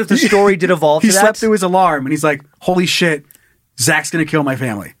would love it if the story did evolve He to that. slept through his alarm and he's like, holy shit, Zach's going to kill my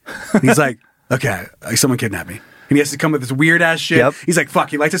family. And he's like, okay, someone kidnapped me. And he has to come with this weird ass shit. Yep. He's like, fuck,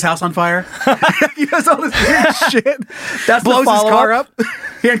 he lights his house on fire. He does all this weird shit. That's the blows his car follow-up. up.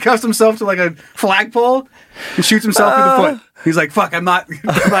 Handcuffs himself to like a flagpole and shoots himself through the foot. He's like, fuck, I'm not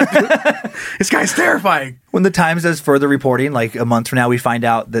this guy's terrifying. When the Times does further reporting, like a month from now, we find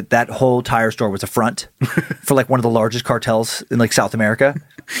out that whole tire store was a front for like one of the largest cartels in like South America.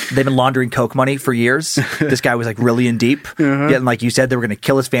 They've been laundering coke money for years. This guy was like really in deep. Yet, like you said, they were going to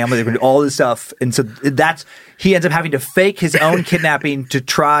kill his family. They were going to do all this stuff. And so he ends up having to fake his own kidnapping to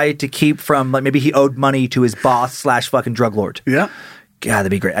try to keep from, like maybe he owed money to his boss / fucking drug lord. Yeah. God,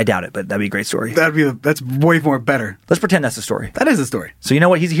 that'd be great. I doubt it, but that'd be a great story. That's way more better. Let's pretend that's the story. That is the story. So you know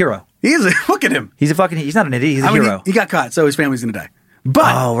what? He's a hero. Look at him. He's not an idiot. He's a hero. He got caught, so his family's going to die.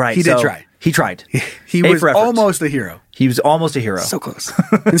 But he did try. He tried. He was almost a hero. He was almost a hero. So close.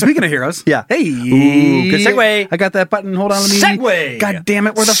 And speaking of heroes. Yeah. Hey. Ooh, good segue. I got that button. Hold on. Let me. Segue. God damn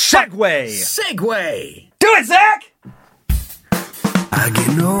it. Where the Segue. Segue. Do it, Zach. I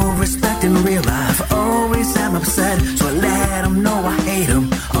get no respect in real life. Always am upset. So I let them know I hate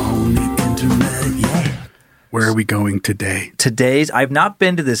them on the internet. Yeah. Where are we going today? I've not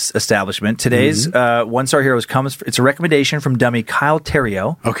been to this establishment. Today's One Star Heroes it's a recommendation from dummy Kyle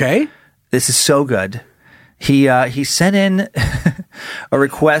Terrio. Okay. This is so good. He sent in a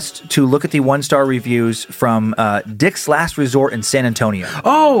request to look at the 1-star reviews from Dick's Last Resort in San Antonio.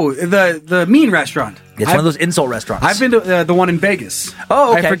 Oh, the mean restaurant. It's one of those insult restaurants. I've been to the one in Vegas.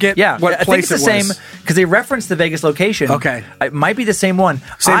 Oh, okay. I forget what I place think it's the same because they referenced the Vegas location. Okay. It might be the same one.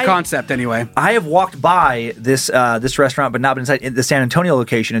 Same concept anyway. I have walked by this restaurant but not been inside the San Antonio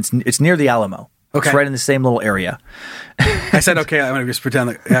location. It's near the Alamo. Okay. It's right in the same little area. I said, okay, I'm going to just pretend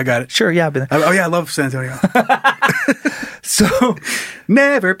like, yeah, I got it. Sure, yeah, I've been there. Oh, yeah, I love San Antonio. So,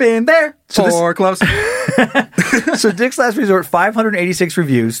 never been there. Or close. So Dick's Last Resort, 586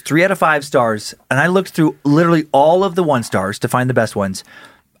 reviews, 3 out of 5 stars. And I looked through literally all of the 1 stars to find the best ones.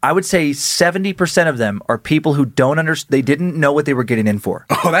 I would say 70% of them are people who don't understand. They didn't know what they were getting in for.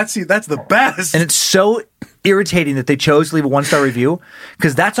 Oh, that's the best. And it's so irritating that they chose to leave a 1-star review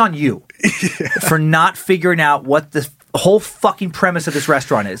because that's on you for not figuring out what the whole fucking premise of this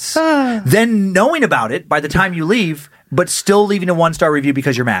restaurant is. Then knowing about it by the time you leave, but still leaving a 1-star review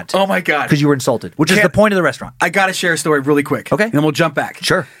because you're mad. Oh my God. Because you were insulted, which is the point of the restaurant. I got to share a story really quick. Okay. And then we'll jump back.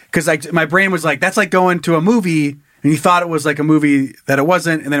 Sure. Because my brain was like, that's like going to a movie and you thought it was like a movie that it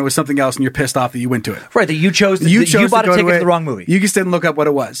wasn't, and then it was something else and you're pissed off that you went to it. Right, that you chose you bought a ticket to the wrong movie. You just didn't look up what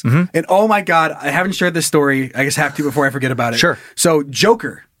it was. Mm-hmm. And oh my God, I haven't shared this story. I just have to before I forget about it. Sure. So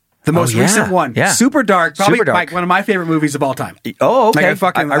Joker. The most recent one. Yeah. Super dark. Probably Super dark. like one of my favorite movies of all time. Oh, okay.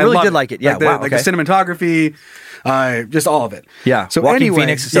 Like I really love did like it. Yeah, Like the cinematography, just all of it. Yeah. So Joaquin anyway,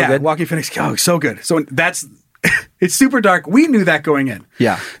 Phoenix is so good. Joaquin Phoenix, so good. So that's it's super dark. We knew that going in.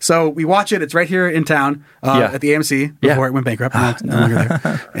 Yeah. So we watch it. It's right here in town at the AMC before it went bankrupt. No longer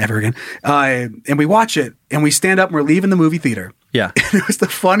there ever again. And we watch it and we stand up and we're leaving the movie theater. Yeah. And it was the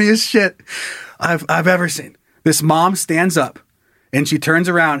funniest shit I've ever seen. This mom stands up. And she turns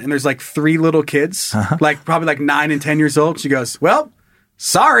around and there's like 3 little kids, like probably like 9 and 10 years old. She goes, well,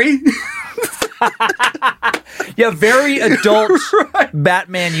 sorry. Yeah, very adult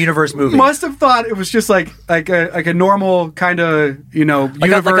Batman universe movie. Must have thought it was just like a normal kind of, universe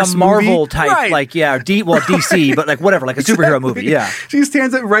like a Marvel movie. type, right. like, DC, but like whatever, like a superhero movie. Yeah. She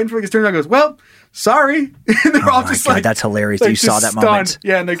stands up right in front of turns around and goes, well, sorry. And they're all just God, like, that's hilarious that you saw that stunned. moment.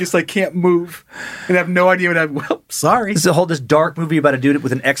 Yeah, and they just like can't move and have no idea what happened. Well, sorry. This is this dark movie about a dude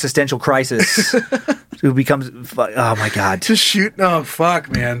with an existential crisis who becomes, oh my God. Just shoot. Oh, fuck,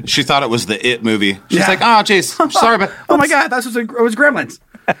 man. She thought it was the It movie. She's like, oh, jeez, I'm sorry, but oh my God, it was Gremlins.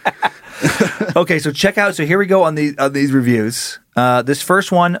 Okay, so check out. So here we go on these reviews. This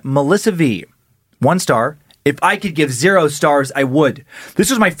first one, Melissa V, 1 star. If I could give 0 stars, I would. This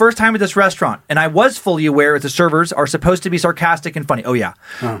was my first time at this restaurant, and I was fully aware that the servers are supposed to be sarcastic and funny. Oh, yeah.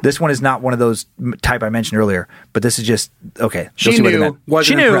 This one is not one of those type I mentioned earlier, but this is just, okay. She knew,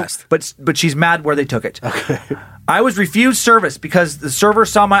 wasn't impressed. But she's mad where they took it. Okay. I was refused service because the server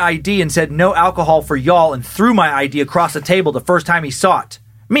saw my ID and said no alcohol for y'all and threw my ID across the table the first time he saw it.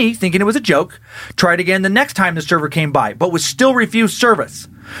 Me, thinking it was a joke, tried again the next time the server came by, but was still refused service.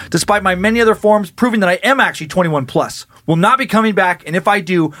 Despite my many other forms proving that I am actually 21 plus. Will not be coming back, and if I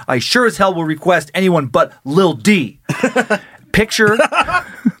do, I sure as hell will request anyone but Lil D. Picture,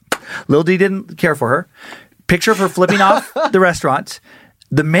 Lil D didn't care for her. Picture of her flipping off the restaurant.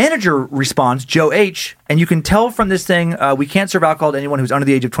 The manager responds, Joe H., and you can tell from this thing, we can't serve alcohol to anyone who's under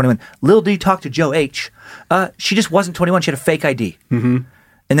the age of 21. Lil D talked to Joe H. She just wasn't 21. She had a fake ID. Mm-hmm.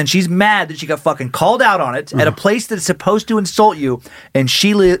 And then she's mad that she got fucking called out on it at a place that's supposed to insult you, and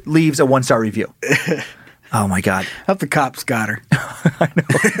she leaves a 1-star review. Oh, my God. Hope the cops got her. I know.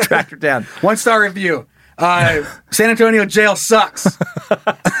 Tracked her down. 1-star review. San Antonio jail sucks.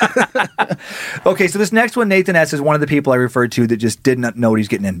 Okay, so this next one, Nathan S., is one of the people I referred to that just did not know what he's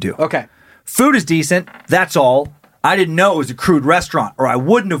getting into. Okay. Food is decent. That's all. I didn't know it was a crude restaurant, or I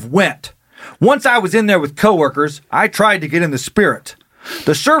wouldn't have went. Once I was in there with coworkers, I tried to get in the spirit.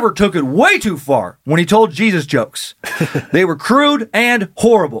 The server took it way too far when he told Jesus jokes. They were crude and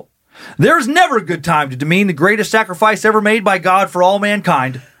horrible. There's never a good time to demean the greatest sacrifice ever made by God for all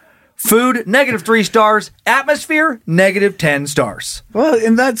mankind. Food, -3 stars. Atmosphere, -10 stars. Well,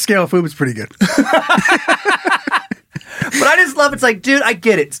 in that scale, food was pretty good. But I just love it's like, dude, I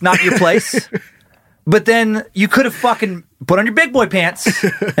get it. It's not your place. But then you could have fucking put on your big boy pants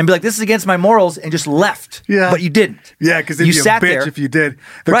and be like, this is against my morals, and just left. Yeah. But you didn't. Yeah, because you sat a bitch there. if you did.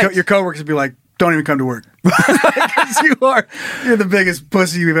 Right. Your coworkers would be like, don't even come to work. Because you're the biggest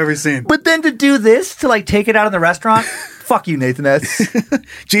pussy we've ever seen. But then to do this, to like take it out in the restaurant, fuck you, Nathan S.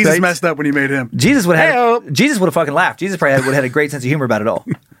 Jesus messed up when you made him. Jesus would have fucking laughed. Jesus probably would have had a great sense of humor about it all.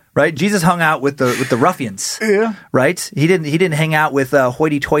 Right? Jesus hung out with the ruffians. Yeah. Right? He didn't hang out with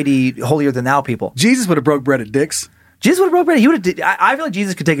hoity-toity, holier than thou people. Jesus would have broke bread at Dick's. Jesus would have broke bread. He would have. I feel like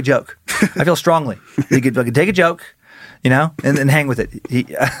Jesus could take a joke. I feel strongly he could take a joke, and hang with it.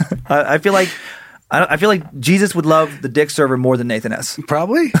 I feel like Jesus would love the Dick server more than Nathan S.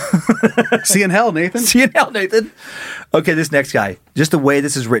 Probably. See you in hell, Nathan. See you in hell, Nathan. Okay, this next guy, just the way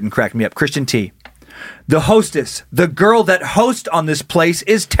this is written, cracked me up. Christian T. The hostess, the girl that hosts on this place,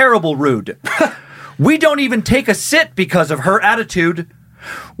 is terrible rude. We don't even take a sit because of her attitude.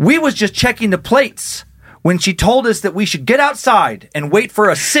 We was just checking the plates when she told us that we should get outside and wait for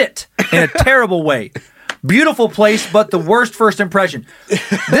a sit in a terrible way. Beautiful place, but the worst first impression.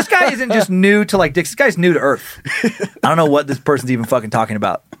 This guy isn't just new to like Dick's. This guy's new to Earth. I don't know what this person's even fucking talking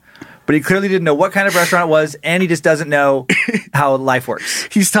about. But but he clearly didn't know what kind of restaurant it was, and he just doesn't know how life works.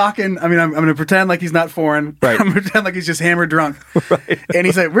 He's talking. I mean, I'm going to pretend like he's not foreign. Right. I'm going to pretend like he's just hammered drunk. Right. And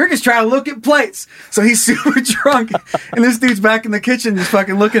he's like, we're just trying to look at plates. So he's super drunk, and this dude's back in the kitchen just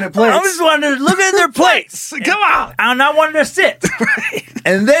fucking looking at plates. I just wanted to look at their plates. Come on. And I wanted to sit.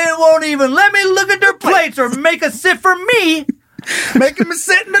 And they won't even let me look at their plates or make a sit for me. Making me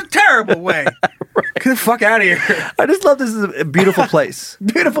sit in a terrible way. Get the fuck out of here. I just love this is a beautiful place.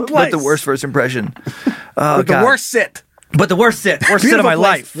 Beautiful place. But the worst first impression. Oh, But the worst sit. But the worst sit. Worst sit of my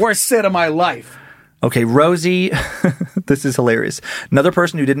life. Worst sit of my life. Okay, Rosie. This is hilarious. Another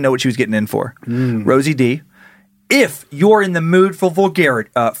person who didn't know what she was getting in for. Rosie D. If you're in the mood for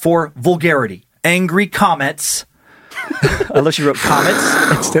vulgarity, angry comments. I love she wrote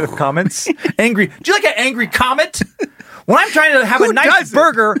comments instead of comments. Angry. Do you like an angry comment? When I'm trying to have a nice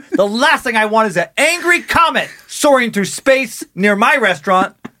burger, the last thing I want is an angry comet soaring through space near my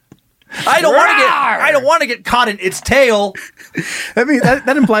restaurant. I don't want to get caught in its tail. I mean,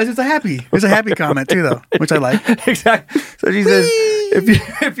 that implies it's a happy comment too, though, which I like. Exactly. So she says,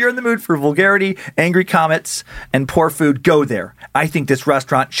 if you're in the mood for vulgarity, angry comments, and poor food, go there. I think this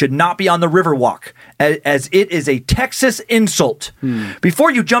restaurant should not be on the Riverwalk, as it is a Texas insult.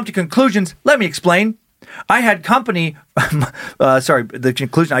 Before you jump to conclusions, let me explain. I had company. The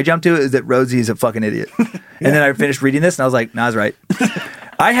conclusion I jumped to is that Rosie is a fucking idiot. And then I finished reading this and I was like, nah, I was right.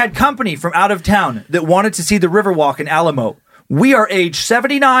 I had company from out of town that wanted to see the Riverwalk in Alamo. We are age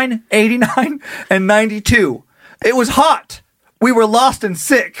 79, 89, and 92. It was hot. We were lost and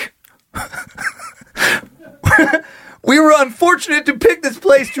sick. We were unfortunate to pick this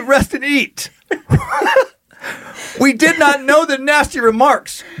place to rest and eat. We did not know the nasty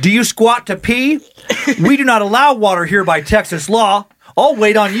remarks. Do you squat to pee? We do not allow water here by Texas law. I'll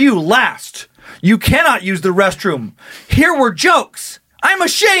wait on you last. You cannot use the restroom. Here were jokes. I'm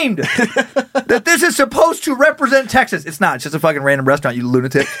ashamed that this is supposed to represent Texas. It's not. It's just a fucking random restaurant, you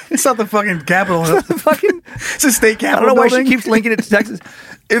lunatic. It's not the fucking capital. It's a state capital. I don't know building. why she keeps linking it to Texas.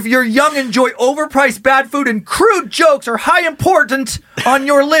 If you're young, enjoy overpriced bad food and crude jokes are high important on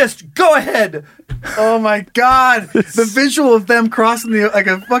your list, go ahead. Oh my God. The visual of them crossing like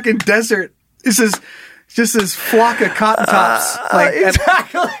a fucking desert. This is just this flock of cotton tops.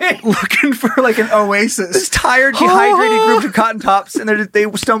 Exactly. Looking for like an oasis. This tired, dehydrated group of cotton tops, and they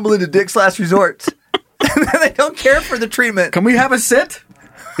stumble into Dick's Last Resort. And they don't care for the treatment. Can we have a sit?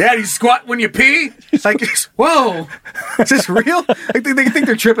 Yeah, do you squat when you pee? Like, whoa. Is this real? Like, they think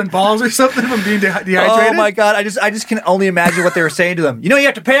they're tripping balls or something from being dehydrated? Oh my God. I just can only imagine what they were saying to them. You know you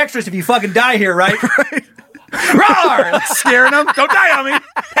have to pay extras if you fucking die here, right? Right. Roar! Like, scaring them. Don't die on me.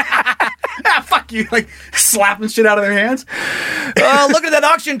 Fuck you. Like slapping shit out of their hands. Oh, look at that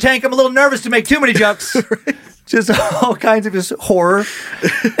oxygen tank. I'm a little nervous to make too many jokes. Right. Just all kinds of just horror.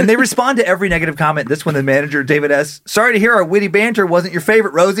 And they respond to every negative comment. This one, the manager, David S. Sorry to hear our witty banter wasn't your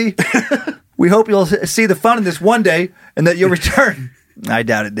favorite, Rosie. We hope you'll see the fun in this one day and that you'll return. I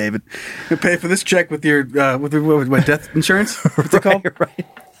doubt it, David. You pay for this check with your what, death insurance? What's it called?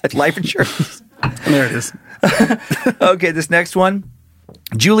 Right. Life insurance. There it is. Okay, this next one.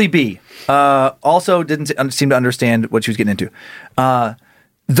 Julie B. Also didn't seem to understand what she was getting into.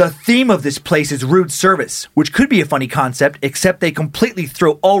 The theme of this place is rude service, which could be a funny concept, except they completely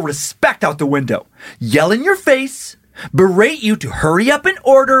throw all respect out the window. Yell in your face, berate you to hurry up and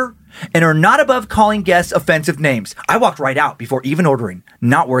order, and are not above calling guests offensive names. I walked right out before even ordering.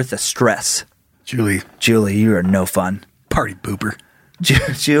 Not worth the stress. Julie, you are no fun. Party pooper.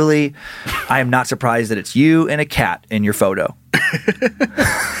 Julie, I am not surprised that it's you and a cat in your photo.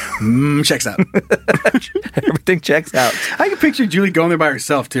 Checks out. Everything checks out. I can picture Julie going there by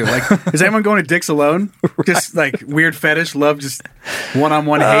herself too. Like, is anyone going to Dick's alone? Right. Just like weird fetish, love, just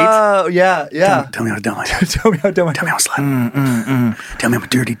one-on-one hate. Oh yeah. Tell me how dumb I am. Tell me how dumb I am. Tell me how slut. Tell me I'm a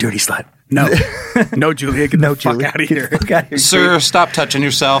dirty slut. No, Julie, get the fuck out of here. Sir, stop touching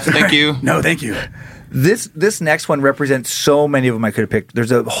yourself. Thank you. No, thank you. This next one represents so many of them I could have picked.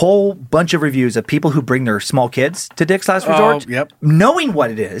 There's a whole bunch of reviews of people who bring their small kids to Dick's Last Resort, knowing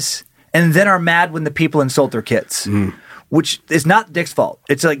what it is, and then are mad when the people insult their kids, which is not Dick's fault.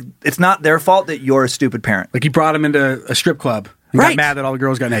 It's like it's not their fault that you're a stupid parent. Like you brought them into a strip club and got mad that all the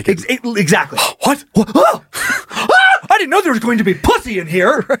girls got naked. Exactly. What? I didn't know there was going to be pussy in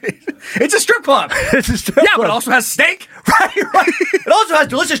here. Right. It's a strip club. It's a strip club. But it also has steak. Right. It also has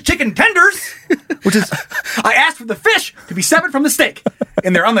delicious chicken tenders. Which is, I asked for the fish to be separate from the steak,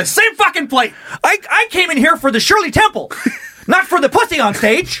 and they're on the same fucking plate. I came in here for the Shirley Temple, not for the pussy on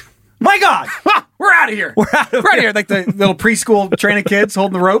stage. My God. We're out of here. We're out of here. Like the little preschool training kids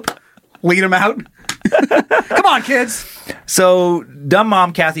holding the rope, lead them out. Come on, kids. So, dumb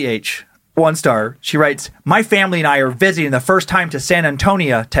mom Kathy H., 1 star, she writes, my family and I are visiting the first time to San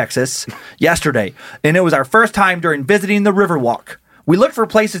Antonio, Texas, yesterday, and it was our first time during visiting the Riverwalk. We looked for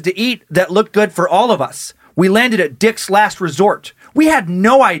places to eat that looked good for all of us. We landed at Dick's Last Resort. We had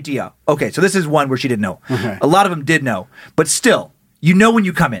no idea. Okay, so this is one where she didn't know. Okay. A lot of them did know, but still, you know when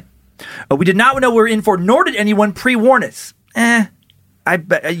you come in. We did not know what we were in for, nor did anyone pre-warn us. I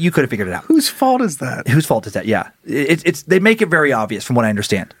bet you could have figured it out. Whose fault is that? Whose fault is that? Yeah. It's they make it very obvious from what I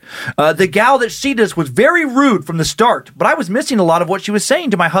understand. The gal that seated us was very rude from the start, but I was missing a lot of what she was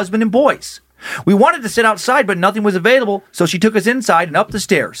saying to my husband and boys. We wanted to sit outside, but nothing was available, so she took us inside and up the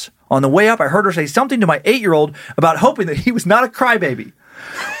stairs. On the way up, I heard her say something to my 8-year-old about hoping that he was not a crybaby.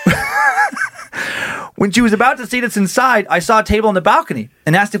 When she was about to seat us inside, I saw a table on the balcony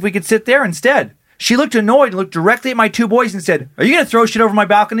and asked if we could sit there instead. She looked annoyed and looked directly at my 2 boys and said, are you going to throw shit over my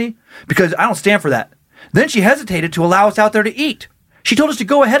balcony? Because I don't stand for that. Then she hesitated to allow us out there to eat. She told us to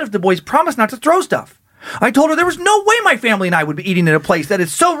go ahead if the boys promised not to throw stuff. I told her there was no way my family and I would be eating in a place that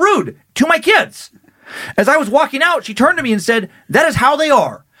is so rude to my kids. As I was walking out, she turned to me and said, that is how they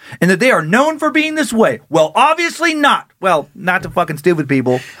are, and that they are known for being this way. Well, obviously not. Well, not to fucking stupid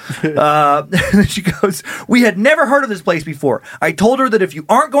people. She goes, we had never heard of this place before. I told her that if you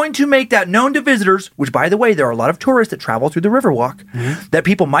aren't going to make that known to visitors, which, by the way, there are a lot of tourists that travel through the Riverwalk, that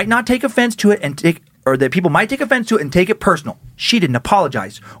people might not take offense to it and take it personal. She didn't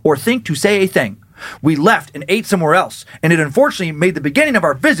apologize or think to say a thing. We left and ate somewhere else, and it unfortunately made the beginning of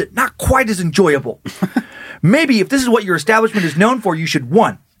our visit not quite as enjoyable. Maybe if this is what your establishment is known for, you should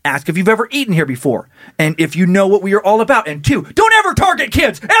 1, ask if you've ever eaten here before, and if you know what we are all about, and 2, don't ever target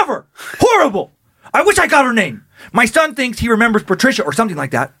kids, ever! Horrible! I wish I got her name. My son thinks he remembers Patricia or something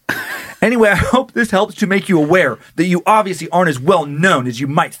like that. Anyway, I hope this helps to make you aware that you obviously aren't as well known as you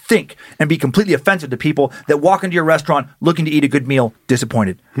might think and be completely offensive to people that walk into your restaurant looking to eat a good meal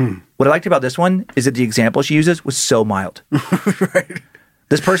disappointed. What I liked about this one is that the example she uses was so mild. Right.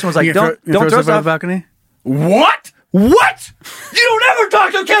 This person was like, don't throw stuff on the balcony? What? What? You don't ever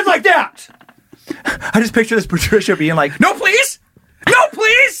talk to kids like that! I just picture this Patricia being like, no, please! No,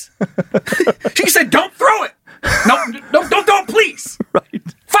 please! She said, don't throw it! No, don't, please! Right.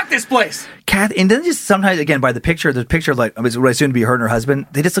 Fuck this place! Kathy, and then just sometimes, again, by the picture of like, what I assume to be her and her husband,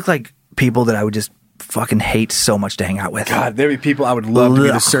 they just look like people that I would just fucking hate so much to hang out with. God, there'd be people I would love to be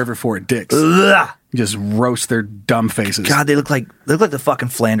the server for at Dick's. Just roast their dumb faces. God, they look like the fucking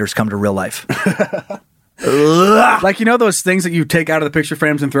Flanders come to real life. Like, you know those things that you take out of the picture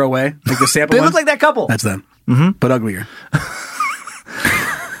frames and throw away? Like the sample They ones? look like that couple. That's them. But uglier.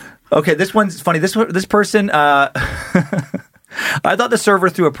 Okay, this one's funny. This person, I thought the server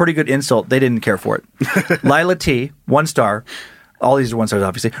threw a pretty good insult. They didn't care for it. Lila T, 1 star. All these are 1 stars,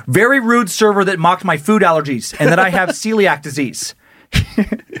 obviously. Very rude server that mocked my food allergies and that I have celiac disease.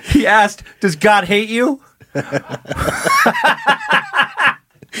 He asked, does God hate you?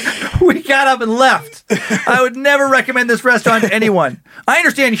 We got up and left. I would never recommend this restaurant to anyone. I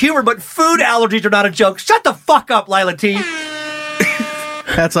understand humor, but food allergies are not a joke. Shut the fuck up, Lila T.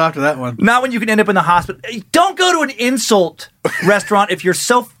 Hats off to that one. Not when you can end up in the hospital. Don't go to an insult restaurant if you're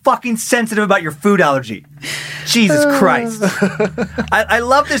so fucking sensitive about your food allergy. Jesus Christ. I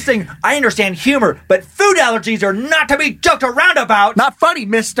love this thing. I understand humor, but food allergies are not to be joked around about. Not funny,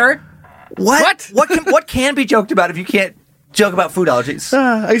 mister. What? What can be joked about if you can't joke about food allergies?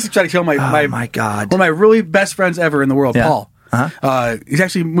 I used to try to kill my God. one of my really best friends ever in the world, Yeah. Paul. He's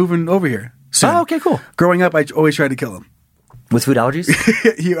actually moving over here soon. Oh, okay, cool. Growing up, I always tried to kill him. With food allergies?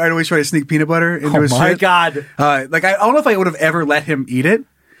 I'd always try to sneak peanut butter into his shit. Oh my God. Like, I don't know if I would have ever let him eat it,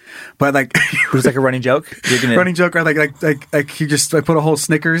 but like... It was like a running joke? Running joke, or like he just put a whole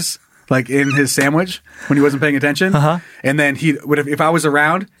Snickers like in his sandwich when he wasn't paying attention. And then he would have, if I was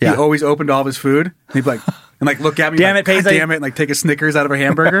around, he always opened all of his food. And he'd be like, and like look at me, damn like, it, Paisley. damn it, and like take a Snickers out of a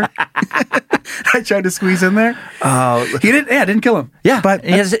hamburger. I tried to squeeze in there. He didn't. Yeah, didn't kill him. Yeah, but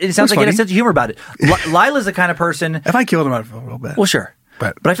it sounds like he had a sense of humor about it. Lila's the kind of person. If I killed him, I'd feel a little bad. Well, sure.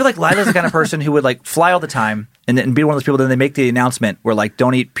 But I feel like Lila's the kind of person who would like fly all the time and be one of those people. Then they make the announcement where like,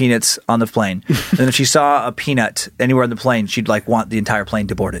 don't eat peanuts on the plane. And if she saw a peanut anywhere on the plane, she'd like want the entire plane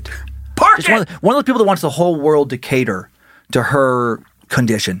deported. Park Just it! one of those people that wants the whole world to cater to her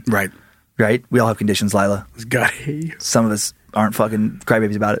condition. Right. We all have conditions, Lila. God hate you. Some of us aren't fucking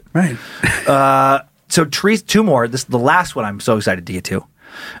crybabies about it. Right. So Therese, 2 more. This the last one I'm so excited to get to.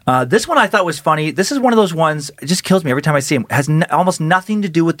 This one I thought was funny. This is one of those ones, it just kills me every time I see him. It has almost nothing to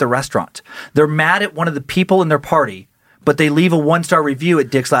do with the restaurant. They're mad at one of the people in their party, but they leave a 1-star review at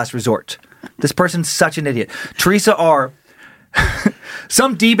Dick's Last Resort. This person's such an idiot. Teresa R.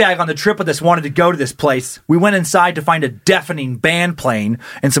 Some D-bag on the trip with us wanted to go to this place. We went inside to find a deafening band playing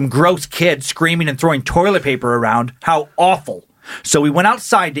and some gross kids screaming and throwing toilet paper around. How awful. So we went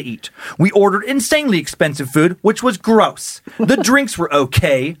outside to eat. We ordered insanely expensive food, which was gross. The drinks were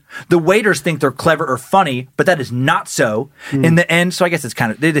okay. The waiters think they're clever or funny, but that is not so. In the end, so I guess it's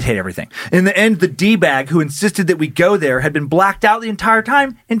kind of, they just hate everything. In the end, the D-bag who insisted that we go there had been blacked out the entire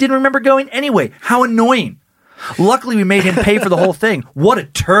time and didn't remember going anyway. How annoying. Luckily, we made him pay for the whole thing. What a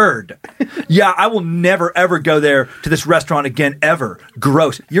turd. Yeah, I will never, ever go there to this restaurant again, ever.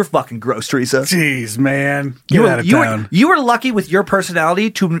 Gross. You're fucking gross, Teresa. Jeez, man. Get out of town. You were lucky with your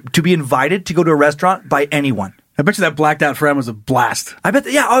personality to be invited to go to a restaurant by anyone. I bet you that blacked out friend was a blast. I bet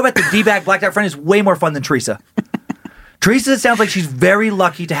the D-bag blacked out friend is way more fun than Teresa. Teresa sounds like she's very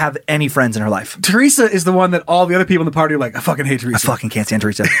lucky to have any friends in her life. Teresa is the one that all the other people in the party are like, I fucking hate Teresa. I fucking can't stand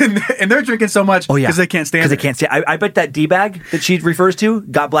Teresa. and they're drinking so much because they can't stand it. Because they can't stand I bet that D-bag that she refers to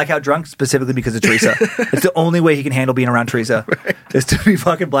got blackout drunk specifically because of Teresa. It's the only way he can handle being around Teresa is to be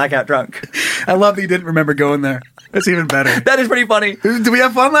fucking blackout drunk. I love that you didn't remember going there. That's even better. That is pretty funny. Did we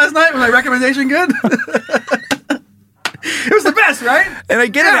have fun last night? Was my recommendation good? It was the best, right? And I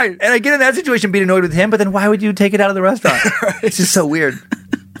get it. And I get in that situation being annoyed with him, but then why would you take it out of the restaurant? It's just so weird.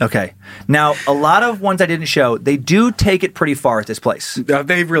 Okay. Now, a lot of ones I didn't show, they do take it pretty far at this place.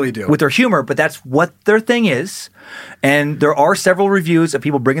 They really do. With their humor, but that's what their thing is. And there are several reviews of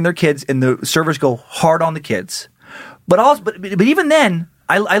people bringing their kids, and the servers go hard on the kids. But even then,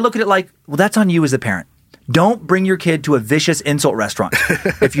 I look at it like, well, that's on you as the parent. Don't bring your kid to a vicious insult restaurant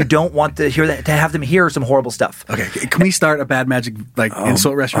if you don't want to have them hear some horrible stuff. Okay, can we start a Bad Magic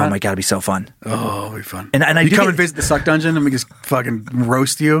insult restaurant? Oh my god, it'd be so fun. Oh, it'd be fun. And I you come and visit the Suck Dungeon and we just fucking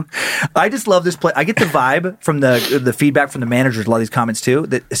roast you. I just love this place. I get the vibe from the feedback from the managers. A lot of these comments too.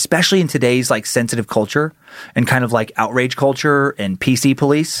 That especially in today's like sensitive culture and kind of like outrage culture and PC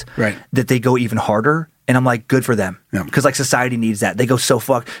police, right? That they go even harder. And I'm like, good for them. Because like society needs that. They go so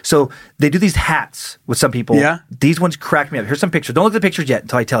fuck. So they do these hats with some people. Yeah. These ones crack me up. Here's some pictures. Don't look at the pictures yet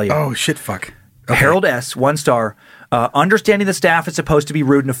until I tell you. Oh, shit, fuck. Okay. Harold S., 1 star. Understanding the staff is supposed to be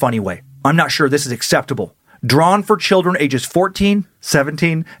rude in a funny way. I'm not sure this is acceptable. Drawn for children ages 14,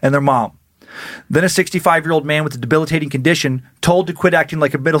 17, and their mom. Then a 65-year-old man with a debilitating condition told to quit acting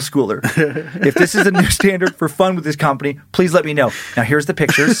like a middle schooler. If this is a new standard for fun with this company, please let me know. Now, here's the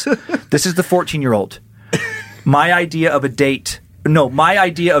pictures. This is the 14-year-old. My idea of date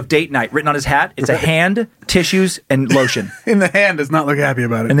night written on his hat. It's a hand, tissues, and lotion. In the hand does not look happy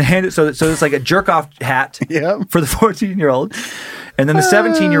about it. In the hand, so it's like a jerk-off hat for the 14-year-old. And then the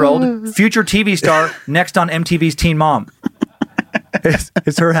 17-year-old, future TV star, next on MTV's Teen Mom.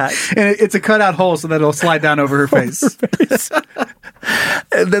 It's her hat. And it's a cutout hole so that it'll slide down over her face.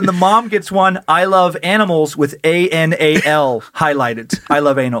 And then the mom gets one, I love animals with ANAL highlighted. I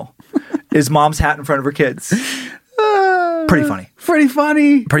love anal. Is mom's hat in front of her kids. Pretty funny. Pretty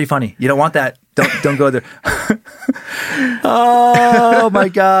funny. Pretty funny. You don't want that. Don't go there. Oh my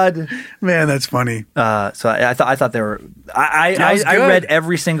god, man, that's funny. So I thought they were. I read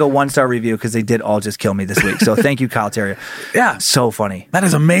every single 1-star review because they did all just kill me this week. So thank you, Kyle Terrier. Yeah, so funny. That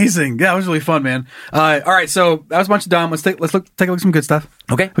is amazing. Yeah, it was really fun, man. All right, so that was a bunch of dumb. Let's take a look at some good stuff.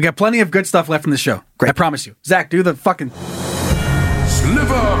 Okay, we got plenty of good stuff left from this show. Great, I promise you. Zach, do the fucking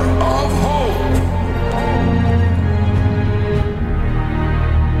Sliver of Hope.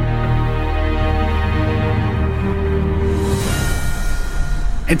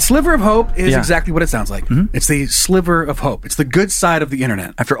 And Sliver of Hope is exactly what it sounds like. Mm-hmm. It's the sliver of hope. It's the good side of the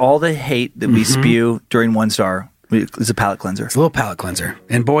internet. After all the hate that we spew during 1-star, it's a palate cleanser. It's a little palate cleanser.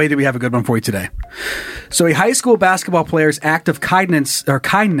 And boy, do we have a good one for you today. So a high school basketball player's act of kindness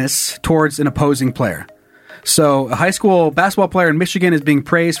towards an opposing player. So a high school basketball player in Michigan is being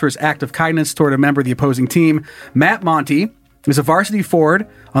praised for his act of kindness toward a member of the opposing team. Matt Monty is a varsity forward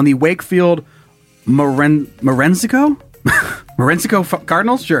on the Wakefield Morensico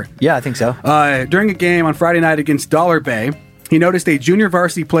Cardinals? Sure. Yeah, I think so. During a game on Friday night against Dollar Bay, he noticed a junior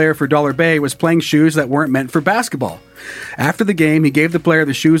varsity player for Dollar Bay was playing shoes that weren't meant for basketball. After the game, he gave the player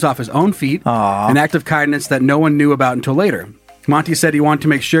the shoes off his own feet, an act of kindness that no one knew about until later. Monty said he wanted to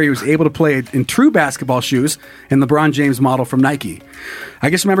make sure he was able to play in true basketball shoes in LeBron James model from Nike.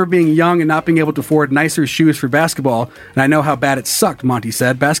 I just remember being young and not being able to afford nicer shoes for basketball, and I know how bad it sucked, Monty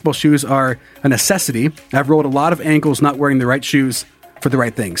said. Basketball shoes are a necessity. I've rolled a lot of ankles not wearing the right shoes for the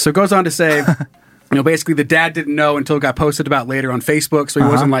right thing. So it goes on to say, basically the dad didn't know until it got posted about later on Facebook, so he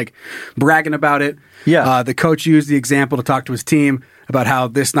wasn't like bragging about it. Yeah. The coach used the example to talk to his team about how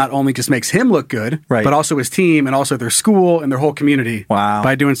this not only just makes him look good, Right. but also his team and also their school and their whole community. Wow.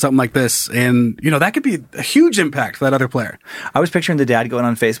 By doing something like this. And, that could be a huge impact for that other player. I was picturing the dad going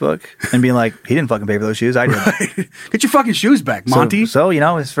on Facebook and being like, he didn't fucking pay for those shoes. I did. Get your fucking shoes back, Monty. So,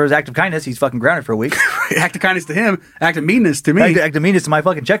 as for his act of kindness, he's fucking grounded for a week. Act of kindness to him, act of meanness to me. Act of meanness to my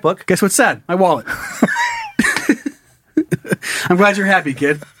fucking checkbook. Guess what's sad? My wallet. I'm glad you're happy,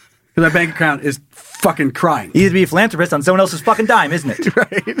 kid. Because my bank account is fucking crying. Easy to be a philanthropist on someone else's fucking dime, isn't it?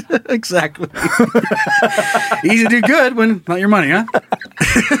 Right. Exactly. Easy to do good when not your money, huh?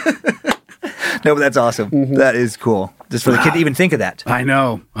 No, but that's awesome. Mm-hmm. That is cool. Just for the kid to even think of that. I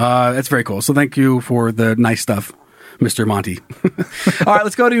know. That's very cool. So thank you for the nice stuff, Mr. Monty. All right,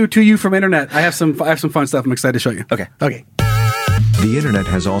 let's go to you from internet. I have some fun stuff I'm excited to show you. Okay. The internet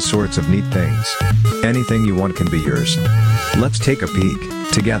has all sorts of neat things. Anything you want can be yours. Let's take a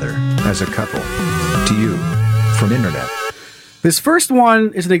peek, together, as a couple. To you, from internet. This first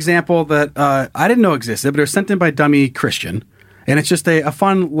one is an example that I didn't know existed, but it was sent in by Dummy Christian. And it's just a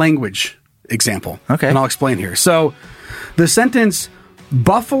fun language example. Okay. And I'll explain here. So the sentence,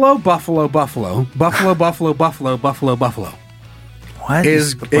 buffalo, buffalo, buffalo, buffalo, buffalo, buffalo, buffalo, buffalo. What?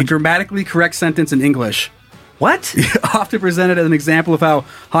 Is a grammatically correct sentence in English. What? Often presented as an example of how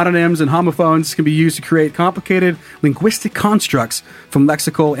homonyms and homophones can be used to create complicated linguistic constructs from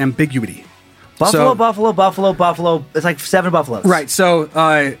lexical ambiguity. Buffalo, buffalo, buffalo, buffalo. It's like 7 buffaloes. Right. So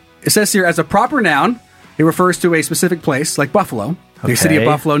it says here, as a proper noun, it refers to a specific place, like Buffalo, the city of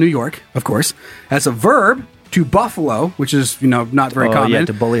Buffalo, New York, of course. As a verb, to buffalo, which is, not very common. Yeah,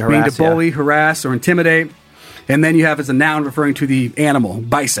 to bully, harass. Meaning to bully, harass, or intimidate. And then you have as a noun referring to the animal,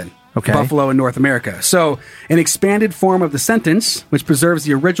 bison. Okay. Buffalo in North America. So an expanded form of the sentence, which preserves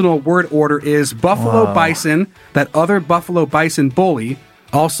the original word order, is buffalo bison, that other buffalo bison bully,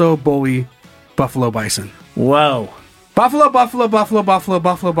 also bully buffalo bison. Whoa. Buffalo, buffalo, buffalo, buffalo,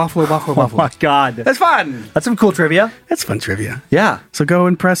 buffalo, buffalo, buffalo, buffalo. Oh my God. That's fun. That's some cool trivia. That's fun trivia. Yeah. So go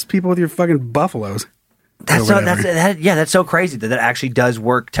impress people with your fucking buffaloes. That's so crazy that actually does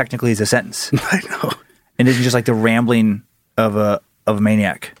work technically as a sentence. I know. And isn't just like the rambling of a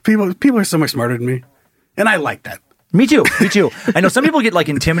maniac. People are so much smarter than me. And I like that. Me too. I know some people get like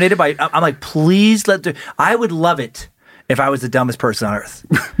intimidated by, I'm like, please I would love it if I was the dumbest person on earth.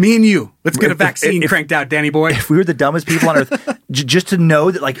 Me and you. Let's get a vaccine cranked out, Danny boy. If we were the dumbest people on earth, just to know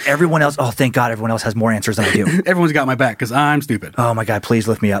that like everyone else, oh, thank God everyone else has more answers than I do. Everyone's got my back because I'm stupid. Oh my God, please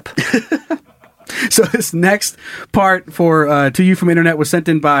lift me up. So this next part for To You from Internet was sent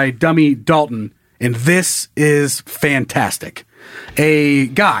in by Dummy Dalton. And this is fantastic. A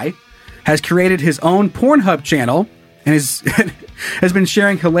guy has created his own Pornhub channel and has been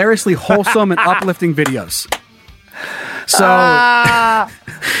sharing hilariously wholesome and uplifting videos. So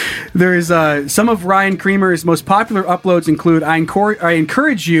there's some of Ryan Creamer's most popular uploads include I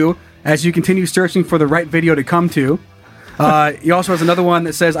encourage you as you continue searching for the right video to come to. He also has another one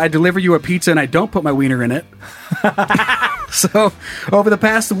that says I deliver you a pizza and I don't put my wiener in it. So, over the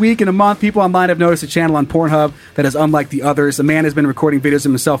past week and a month, people online have noticed a channel on Pornhub that is unlike the others. The man has been recording videos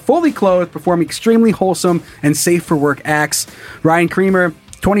of himself fully clothed, performing extremely wholesome and safe-for-work acts. Ryan Creamer,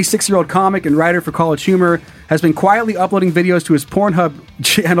 26-year-old comic and writer for College Humor, has been quietly uploading videos to his Pornhub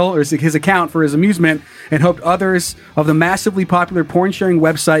channel, or his account, for his amusement, and hoped others of the massively popular porn-sharing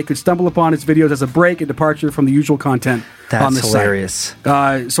website could stumble upon his videos as a break and departure from the usual content on the hilarious.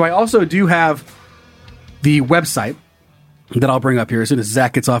 site. So I also do have the website that I'll bring up here as soon as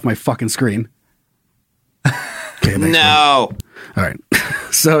Zach gets off my fucking screen. Okay, no. All right.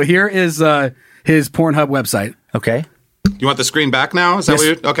 So here is his Pornhub website. Okay. You want the screen back now? Is that what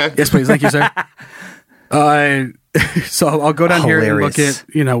you're... Okay. Yes, please. Thank you, sir. So I'll go down here and look at,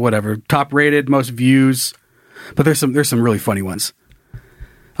 whatever. Top rated, most views. But there's some really funny ones.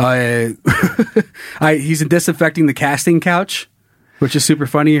 He's disinfecting the casting couch, which is super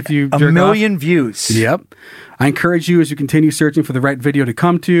funny if you jerk A million off. views. Yep. I encourage you as you continue searching for the right video to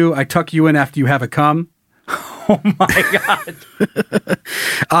come to. I tuck you in after you have a cum. Oh my God.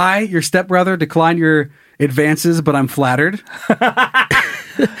 I, your stepbrother, decline your advances, but I'm flattered.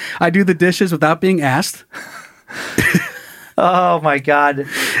 I do the dishes without being asked. Oh my God.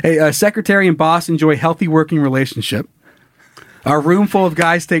 A secretary and boss enjoy healthy working relationship. Our room full of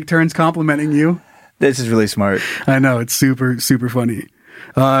guys take turns complimenting you. This is really smart. I know. It's super, super funny.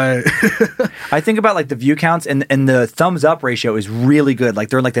 I think about like the view counts and the thumbs up ratio is really good. Like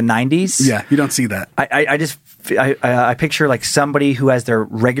they're in like the 90s. Yeah, you don't see that. I picture like somebody who has their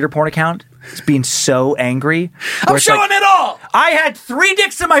regular porn account being so angry. I'm showing it all. I had 3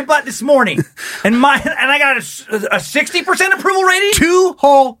 dicks in my butt this morning, and I got a 60% approval rating. 2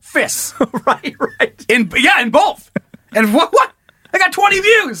 whole fists. right. In both. And what? I got 20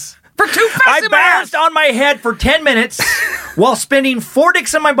 views for 2 fists I in my ass. bounced on my head for 10 minutes while spinning 4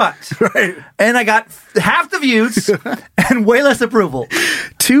 dicks in my butt. Right. And I got half the views and way less approval.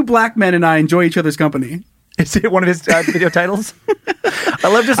 2 black men and I enjoy each other's company. Is it one of his video titles? I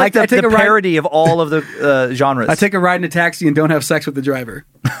love just like I take the a ride- parody of all of the genres. I take a ride in a taxi and don't have sex with the driver.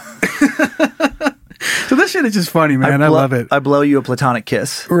 So this shit is just funny, man. I love it. I blow you a platonic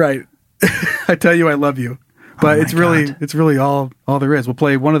kiss. Right. I tell you I love you. But it's really all there is. We'll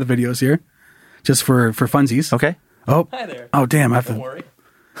play one of the videos here just for funsies. Okay. Oh. Hi there. Oh, damn. Don't worry.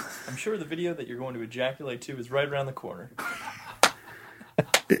 I'm sure the video that you're going to ejaculate to is right around the corner.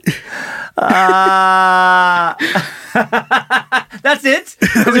 That's it?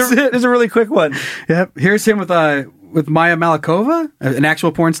 There's a really quick one. Yep. Here's him with Maya Malakova, an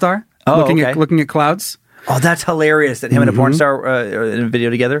actual porn star, looking at clouds. Oh, that's hilarious that him and a porn star are in a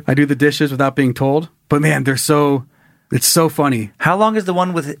video together. I do the dishes without being told. But man, it's so funny. How long is the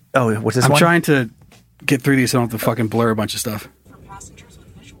one with... Oh, what's this one? I'm trying to get through these so I don't have to fucking blur a bunch of stuff. For passengers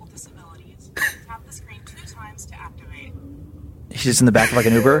with visual disabilities, tap the screen 2 times to activate. He's just in the back of like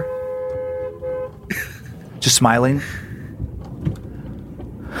an Uber. Just smiling.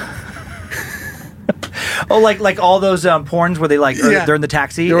 Oh, like all those porns where they they're in the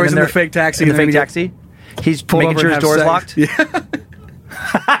taxi. They're always in the fake taxi. In the fake taxi. He's making sure his door's locked. Yeah.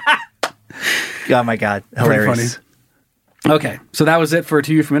 Oh my God, hilarious. Okay, so that was it for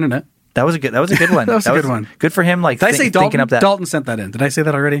To You From Internet. That was a good one. that was a good one. Good for him. Like, did I say Dalton? Thinking up that. Dalton sent that in. Did I say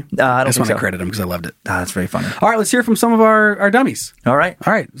that already? I just want so. to credit him because I loved it. That's very funny. All right, let's hear from some of our dummies. All right,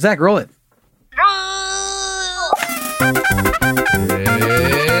 Zach, roll it.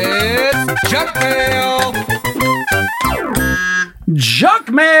 It's Junk Mail. Junk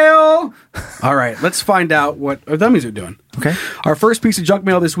mail. All right, let's find out what our dummies are doing. Okay. Our first piece of junk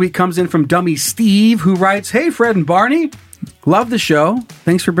mail this week comes in from Dummy Steve, who writes, "Hey, Fred and Barney. Love the show.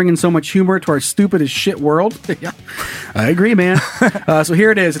 Thanks for bringing so much humor to our stupid as shit world." Yeah, I agree, man. So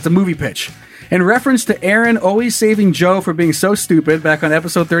here it is. It's a movie pitch. In reference to Aaron always saving Joe for being so stupid back on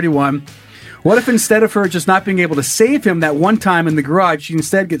episode 31, what if instead of her just not being able to save him that one time in the garage, she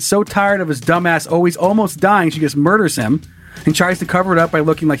instead gets so tired of his dumbass always almost dying, she just murders him and tries to cover it up by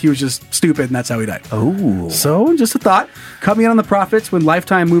looking like he was just stupid and that's how he died. Oh. So, just a thought. Cut me in on the profits when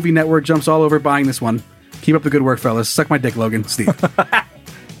Lifetime Movie Network jumps all over buying this one. Keep up the good work, fellas. Suck my dick, Logan. Steve. Hey.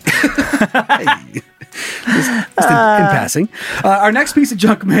 Just in passing. Our next piece of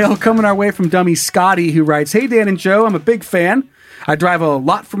junk mail coming our way from Dummy Scotty, who writes, "Hey, Dan and Joe, I'm a big fan. I drive a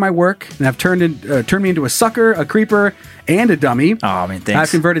lot for my work and have turned me into a sucker, a creeper, and a dummy. Oh, man, thanks. I've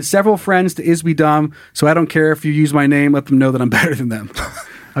converted several friends to Is We Dumb, so I don't care if you use my name. Let them know that I'm better than them."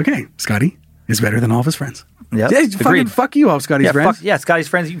 Okay, Scotty is better than all of his friends. Yep. Yeah, fuck you, all of Scotty's friends. Scotty's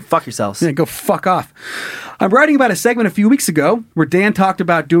friends, you can fuck yourselves. Yeah, go fuck off. I'm writing about a segment a few weeks ago where Dan talked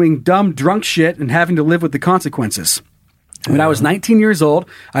about doing dumb, drunk shit and having to live with the consequences. When I was 19 years old,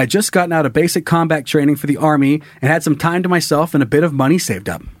 I had just gotten out of basic combat training for the Army and had some time to myself and a bit of money saved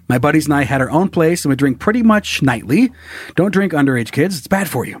up. My buddies and I had our own place and would drink pretty much nightly. Don't drink underage, kids. It's bad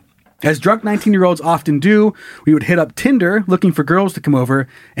for you. As drunk 19-year-olds often do, we would hit up Tinder looking for girls to come over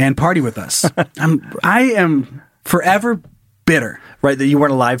and party with us. I am forever bitter. Right, that you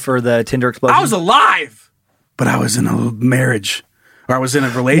weren't alive for the Tinder explosion? I was alive, but I was in a marriage. Or I was in a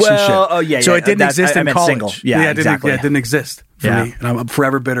relationship. Well, so it didn't exist in meant college. Single. Yeah, exactly. It didn't exist for me. And I'm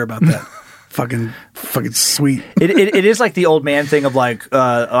forever bitter about that. Fucking sweet. It is like the old man thing of like,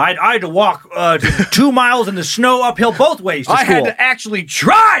 I had to walk 2 miles in the snow uphill both ways to I school. had to actually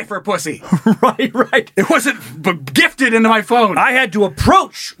try for pussy. Right. It wasn't gifted into my phone. I had to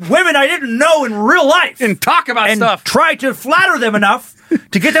approach women I didn't know in real life. And talk about stuff. Try to flatter them enough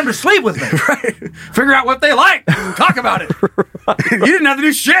to get them to sleep with me. Right. Figure out what they like and talk about it. Right. You didn't have to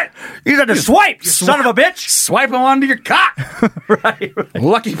do shit. You had to swipe, you son of a bitch. Swipe them onto your cock. Right.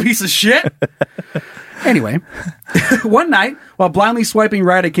 Lucky piece of shit. Anyway, one night, while blindly swiping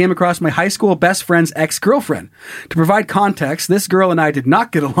right, I came across my high school best friend's ex-girlfriend. To provide context, this girl and I did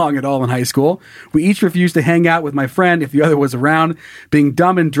not get along at all in high school. We each refused to hang out with my friend if the other was around. Being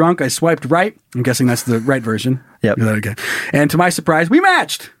dumb and drunk, I swiped right. I'm guessing that's the right version. Yep. Okay. And to my surprise, we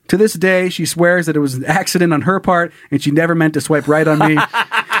matched. To this day, she swears that it was an accident on her part and she never meant to swipe right on me.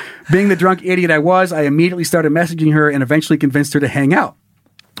 Being the drunk idiot I was, I immediately started messaging her and eventually convinced her to hang out.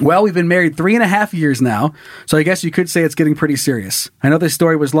 Well, we've been married 3.5 years now, so I guess you could say it's getting pretty serious. I know this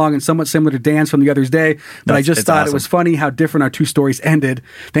story was long and somewhat similar to Dan's from the other day, but I just thought It was funny how different our two stories ended.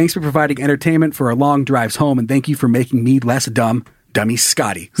 Thanks for providing entertainment for our long drives home, and thank you for making me less dumb. dummy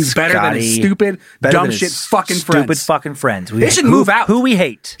Scotty, who's better than his Scotty. stupid, Better dumb than his shit fucking Stupid friends. fucking friends. They should move out. Who we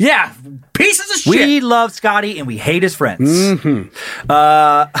hate. Yeah, pieces of shit. We love Scotty and we hate his friends.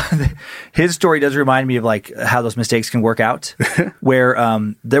 His story does remind me of like how those mistakes can work out. Where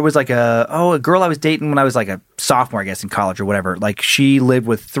there was like a girl I was dating when I was like a sophomore, I guess, in college or whatever. Like she lived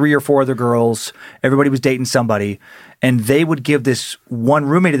with 3 or 4 other girls. Everybody was dating somebody. And they would give this one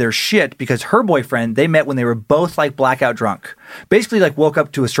roommate of their shit because her boyfriend, they met when they were both like blackout drunk. Basically like woke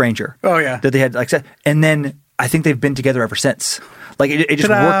up to a stranger. Oh, yeah. That they had like said. And then I think they've been together ever since. Like it just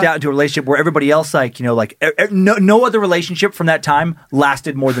Ta-da. worked out into a relationship where everybody else, like, you know, like no other relationship from that time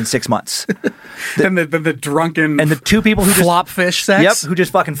lasted more than 6 months. And the drunken and the 2 people who flop fish sex. Yep, who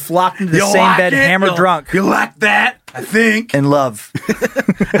just fucking flopped into the You same like bed, it? hammered drunk. You like that? I think. And love.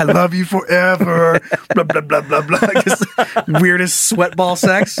 I love you forever. Blah, blah, blah, blah, blah. Just weirdest sweat ball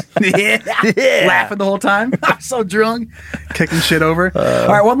sex. Laughing the whole time. I'm so drunk. Kicking shit over. All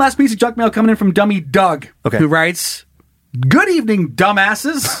right, one last piece of junk mail coming in from Dummy Doug, who writes, "Good evening,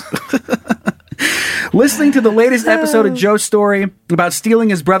 dumbasses." Listening to the latest episode of Joe's story about stealing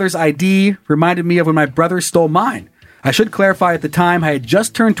his brother's ID reminded me of when my brother stole mine. I should clarify at the time I had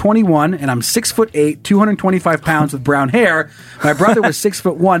just turned 21 and I'm 6'8", 225 pounds with brown hair. My brother was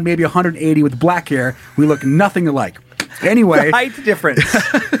 6'1", maybe 180 with black hair. We look nothing alike. Anyway, The height difference.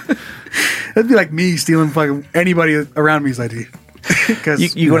 that'd be like me stealing fucking anybody around me's ID. You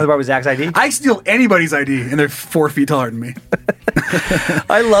go to the bar with Zach's ID? I steal anybody's ID and they're 4 feet taller than me.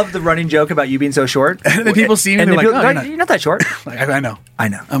 I love the running joke about you being so short. And then people see me and and then they're like, people, "Oh, you're not that short." Like, I know. I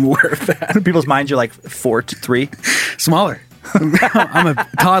know. I'm aware of that. In people's minds, you're like 4'3". Smaller. I'm a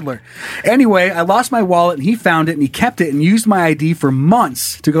toddler. Anyway, I lost my wallet and he found it and he kept it and used my ID for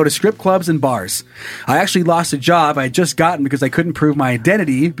months to go to strip clubs and bars. I actually lost a job I had just gotten because I couldn't prove my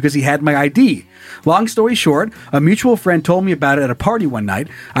identity because he had my ID. Long story short, a mutual friend told me about it at a party one night.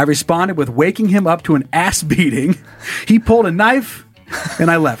 I responded with waking him up to an ass beating. He pulled a knife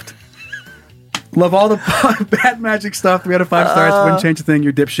and I left. Love all the bad magic stuff. 3 out of 5 stars. Wouldn't change a thing.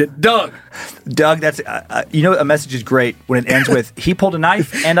 You're dipshit. Doug, that's a message is great when it ends with he pulled a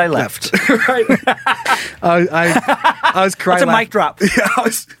knife and I left. Right. I was crying. That's a mic drop. Yeah,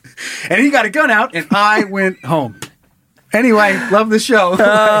 and he got a gun out and I went home. Anyway, love the show.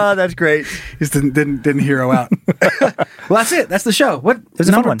 Oh, that's great. Just didn't hero out. Well, that's it. That's the show. What was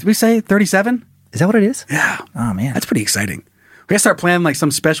a fun one? Did we say 37? Is that what it is? Yeah. Oh man, that's pretty exciting. We gotta start planning like some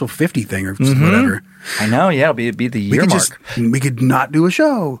special 50 thing or whatever. I know. Yeah, it'll be the year mark. We could not do a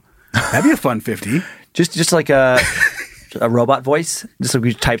show. That'd be a fun 50. Just like a robot voice. Just like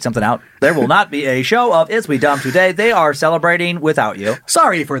we type something out. There will not be a show of Is We Dumb today. They are celebrating without you.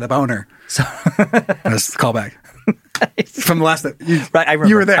 Sorry for the boner. That's the callback. From the last... Right, I remember.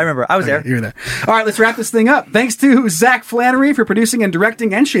 You were there. I remember. I was there. You were there. All right, let's wrap this thing up. Thanks to Zach Flannery for producing and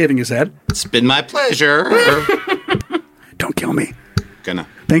directing and shaving his head. It's been my pleasure. Don't kill me. Gonna.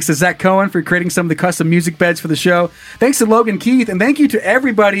 Thanks to Zach Cohen for creating some of the custom music beds for the show. Thanks to Logan Keith, and thank you to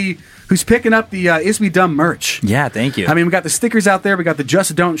everybody who's picking up the Is We Dumb merch. Yeah, thank you. I mean, we got the stickers out there. We got the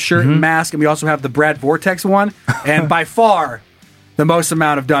Just Don't shirt and mask, and we also have the Brad Vortex one. And by far, the most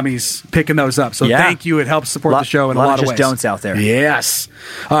amount of dummies picking those up. So thank you. It helps support the show in a lot of ways. Just don'ts out there. Yes.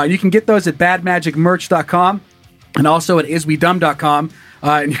 You can get those at badmagicmerch.com and also at iswedumb.com.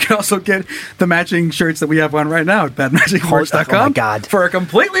 And you can also get the matching shirts that we have on right now at badmagicmerch.com. Oh my God. For a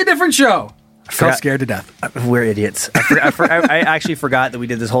completely different show. Called Scared to Death. We're idiots. I actually forgot that we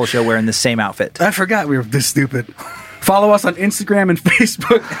did this whole show wearing the same outfit. I forgot we were this stupid. Follow us on Instagram and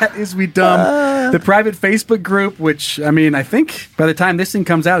Facebook at Is We Dumb. The private Facebook group, which, I mean, I think by the time this thing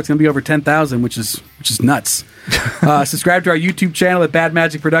comes out, it's going to be over 10,000, which is nuts. Subscribe to our YouTube channel at Bad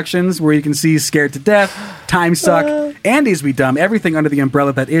Magic Productions, where you can see Scared to Death, Time Suck, and Is We Dumb, everything under the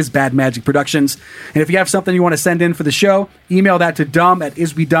umbrella that is Bad Magic Productions. And if you have something you want to send in for the show, email that to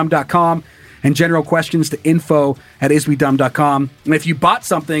dumb@iswedumb.com. And general questions to info@iswedumb.com. And if you bought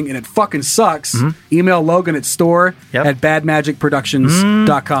something and it fucking sucks, email Logan at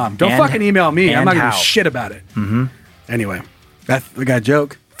store@badmagicproductions.com. Don't fucking email me. I'm not going to do shit about it. Anyway, I got a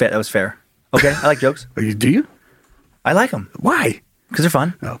joke. That was fair. Okay, I like jokes. Do you? I like them. Why? Because they're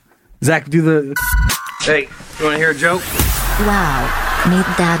fun. Oh. Zach, do the... Hey, you want to hear a joke? Wow, need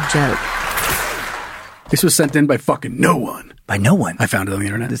that joke. This was sent in by fucking no one. By no one? I found it on the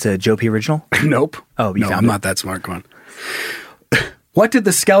internet. It's a Joe P. original? Nope. Oh, you no, found I'm it? not that smart. Come on. What did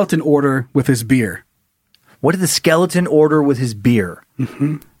the skeleton order with his beer? What did the skeleton order with his beer?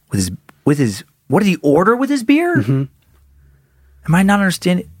 With his what did he order with his beer? Am I not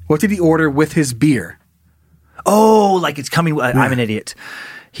understanding? What did he order with his beer? Oh, like it's coming. I'm an idiot.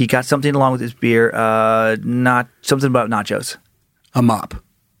 He got something along with his beer. Not something about nachos. A mop.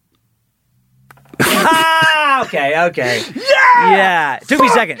 Okay. Yeah. It took me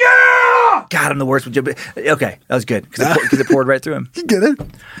a second. Yeah! God, I'm the worst with you. Okay, that was good because it poured right through him. You get it?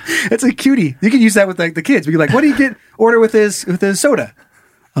 It's a cutie. You can use that with like the kids. Be like, what do you get? Order with his soda.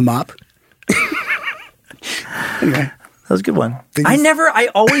 A mop. Anyway. That was a good one. I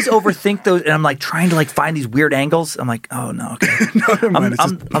always overthink those, and I'm like trying to like find these weird angles. I'm like, oh no, okay.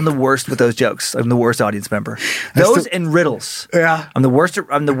 I'm the worst with those jokes. I'm the worst audience member. Those and riddles. Yeah. I'm the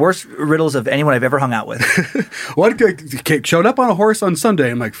worst riddles of anyone I've ever hung out with. What showed up on a horse on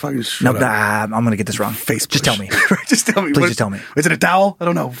Sunday? I'm like, fucking shut up. I'm gonna get this wrong. Face just tell me. Just tell me. Please just tell me. Is it a towel? I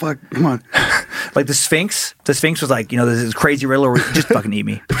don't know. Fuck. Come on. Like the Sphinx. The Sphinx was like, this crazy riddle. Where just fucking eat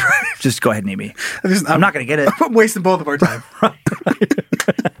me. Just go ahead and eat me. I'm not gonna get it. I'm wasting both of our time.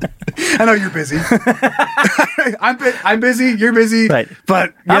 I know you're busy. I'm busy. You're busy. Right.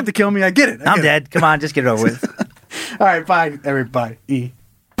 But you have to kill me. I get it. I'm dead. Come on, just get it over with. All right, bye, everybody.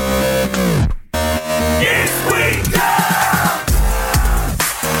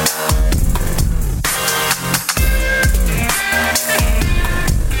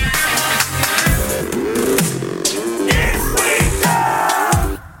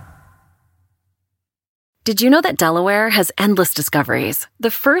 Did you know that Delaware has endless discoveries?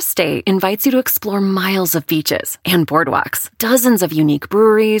 The first state invites you to explore miles of beaches and boardwalks, dozens of unique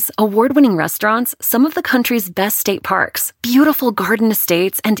breweries, award-winning restaurants, some of the country's best state parks, beautiful garden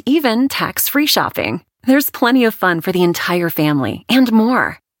estates, and even tax-free shopping. There's plenty of fun for the entire family and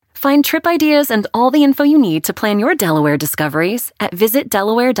more. Find trip ideas and all the info you need to plan your Delaware discoveries at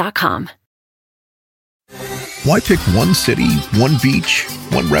visitdelaware.com. Why pick one city, one beach,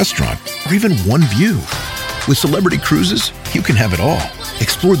 one restaurant, or even one view? With Celebrity Cruises, you can have it all.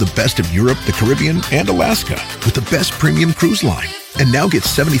 Explore the best of Europe, the Caribbean, and Alaska with the best premium cruise line. And now get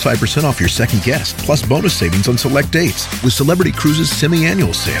 75% off your second guest, plus bonus savings on select dates with Celebrity Cruises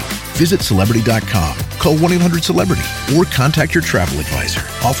semi-annual sale. Visit Celebrity.com, call 1-800-CELEBRITY, or contact your travel advisor.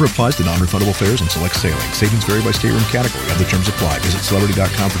 Offer applies to non-refundable fares and select sailing. Savings vary by stateroom category. Other terms apply. Visit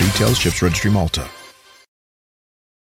Celebrity.com for details. Ships Registry, Malta.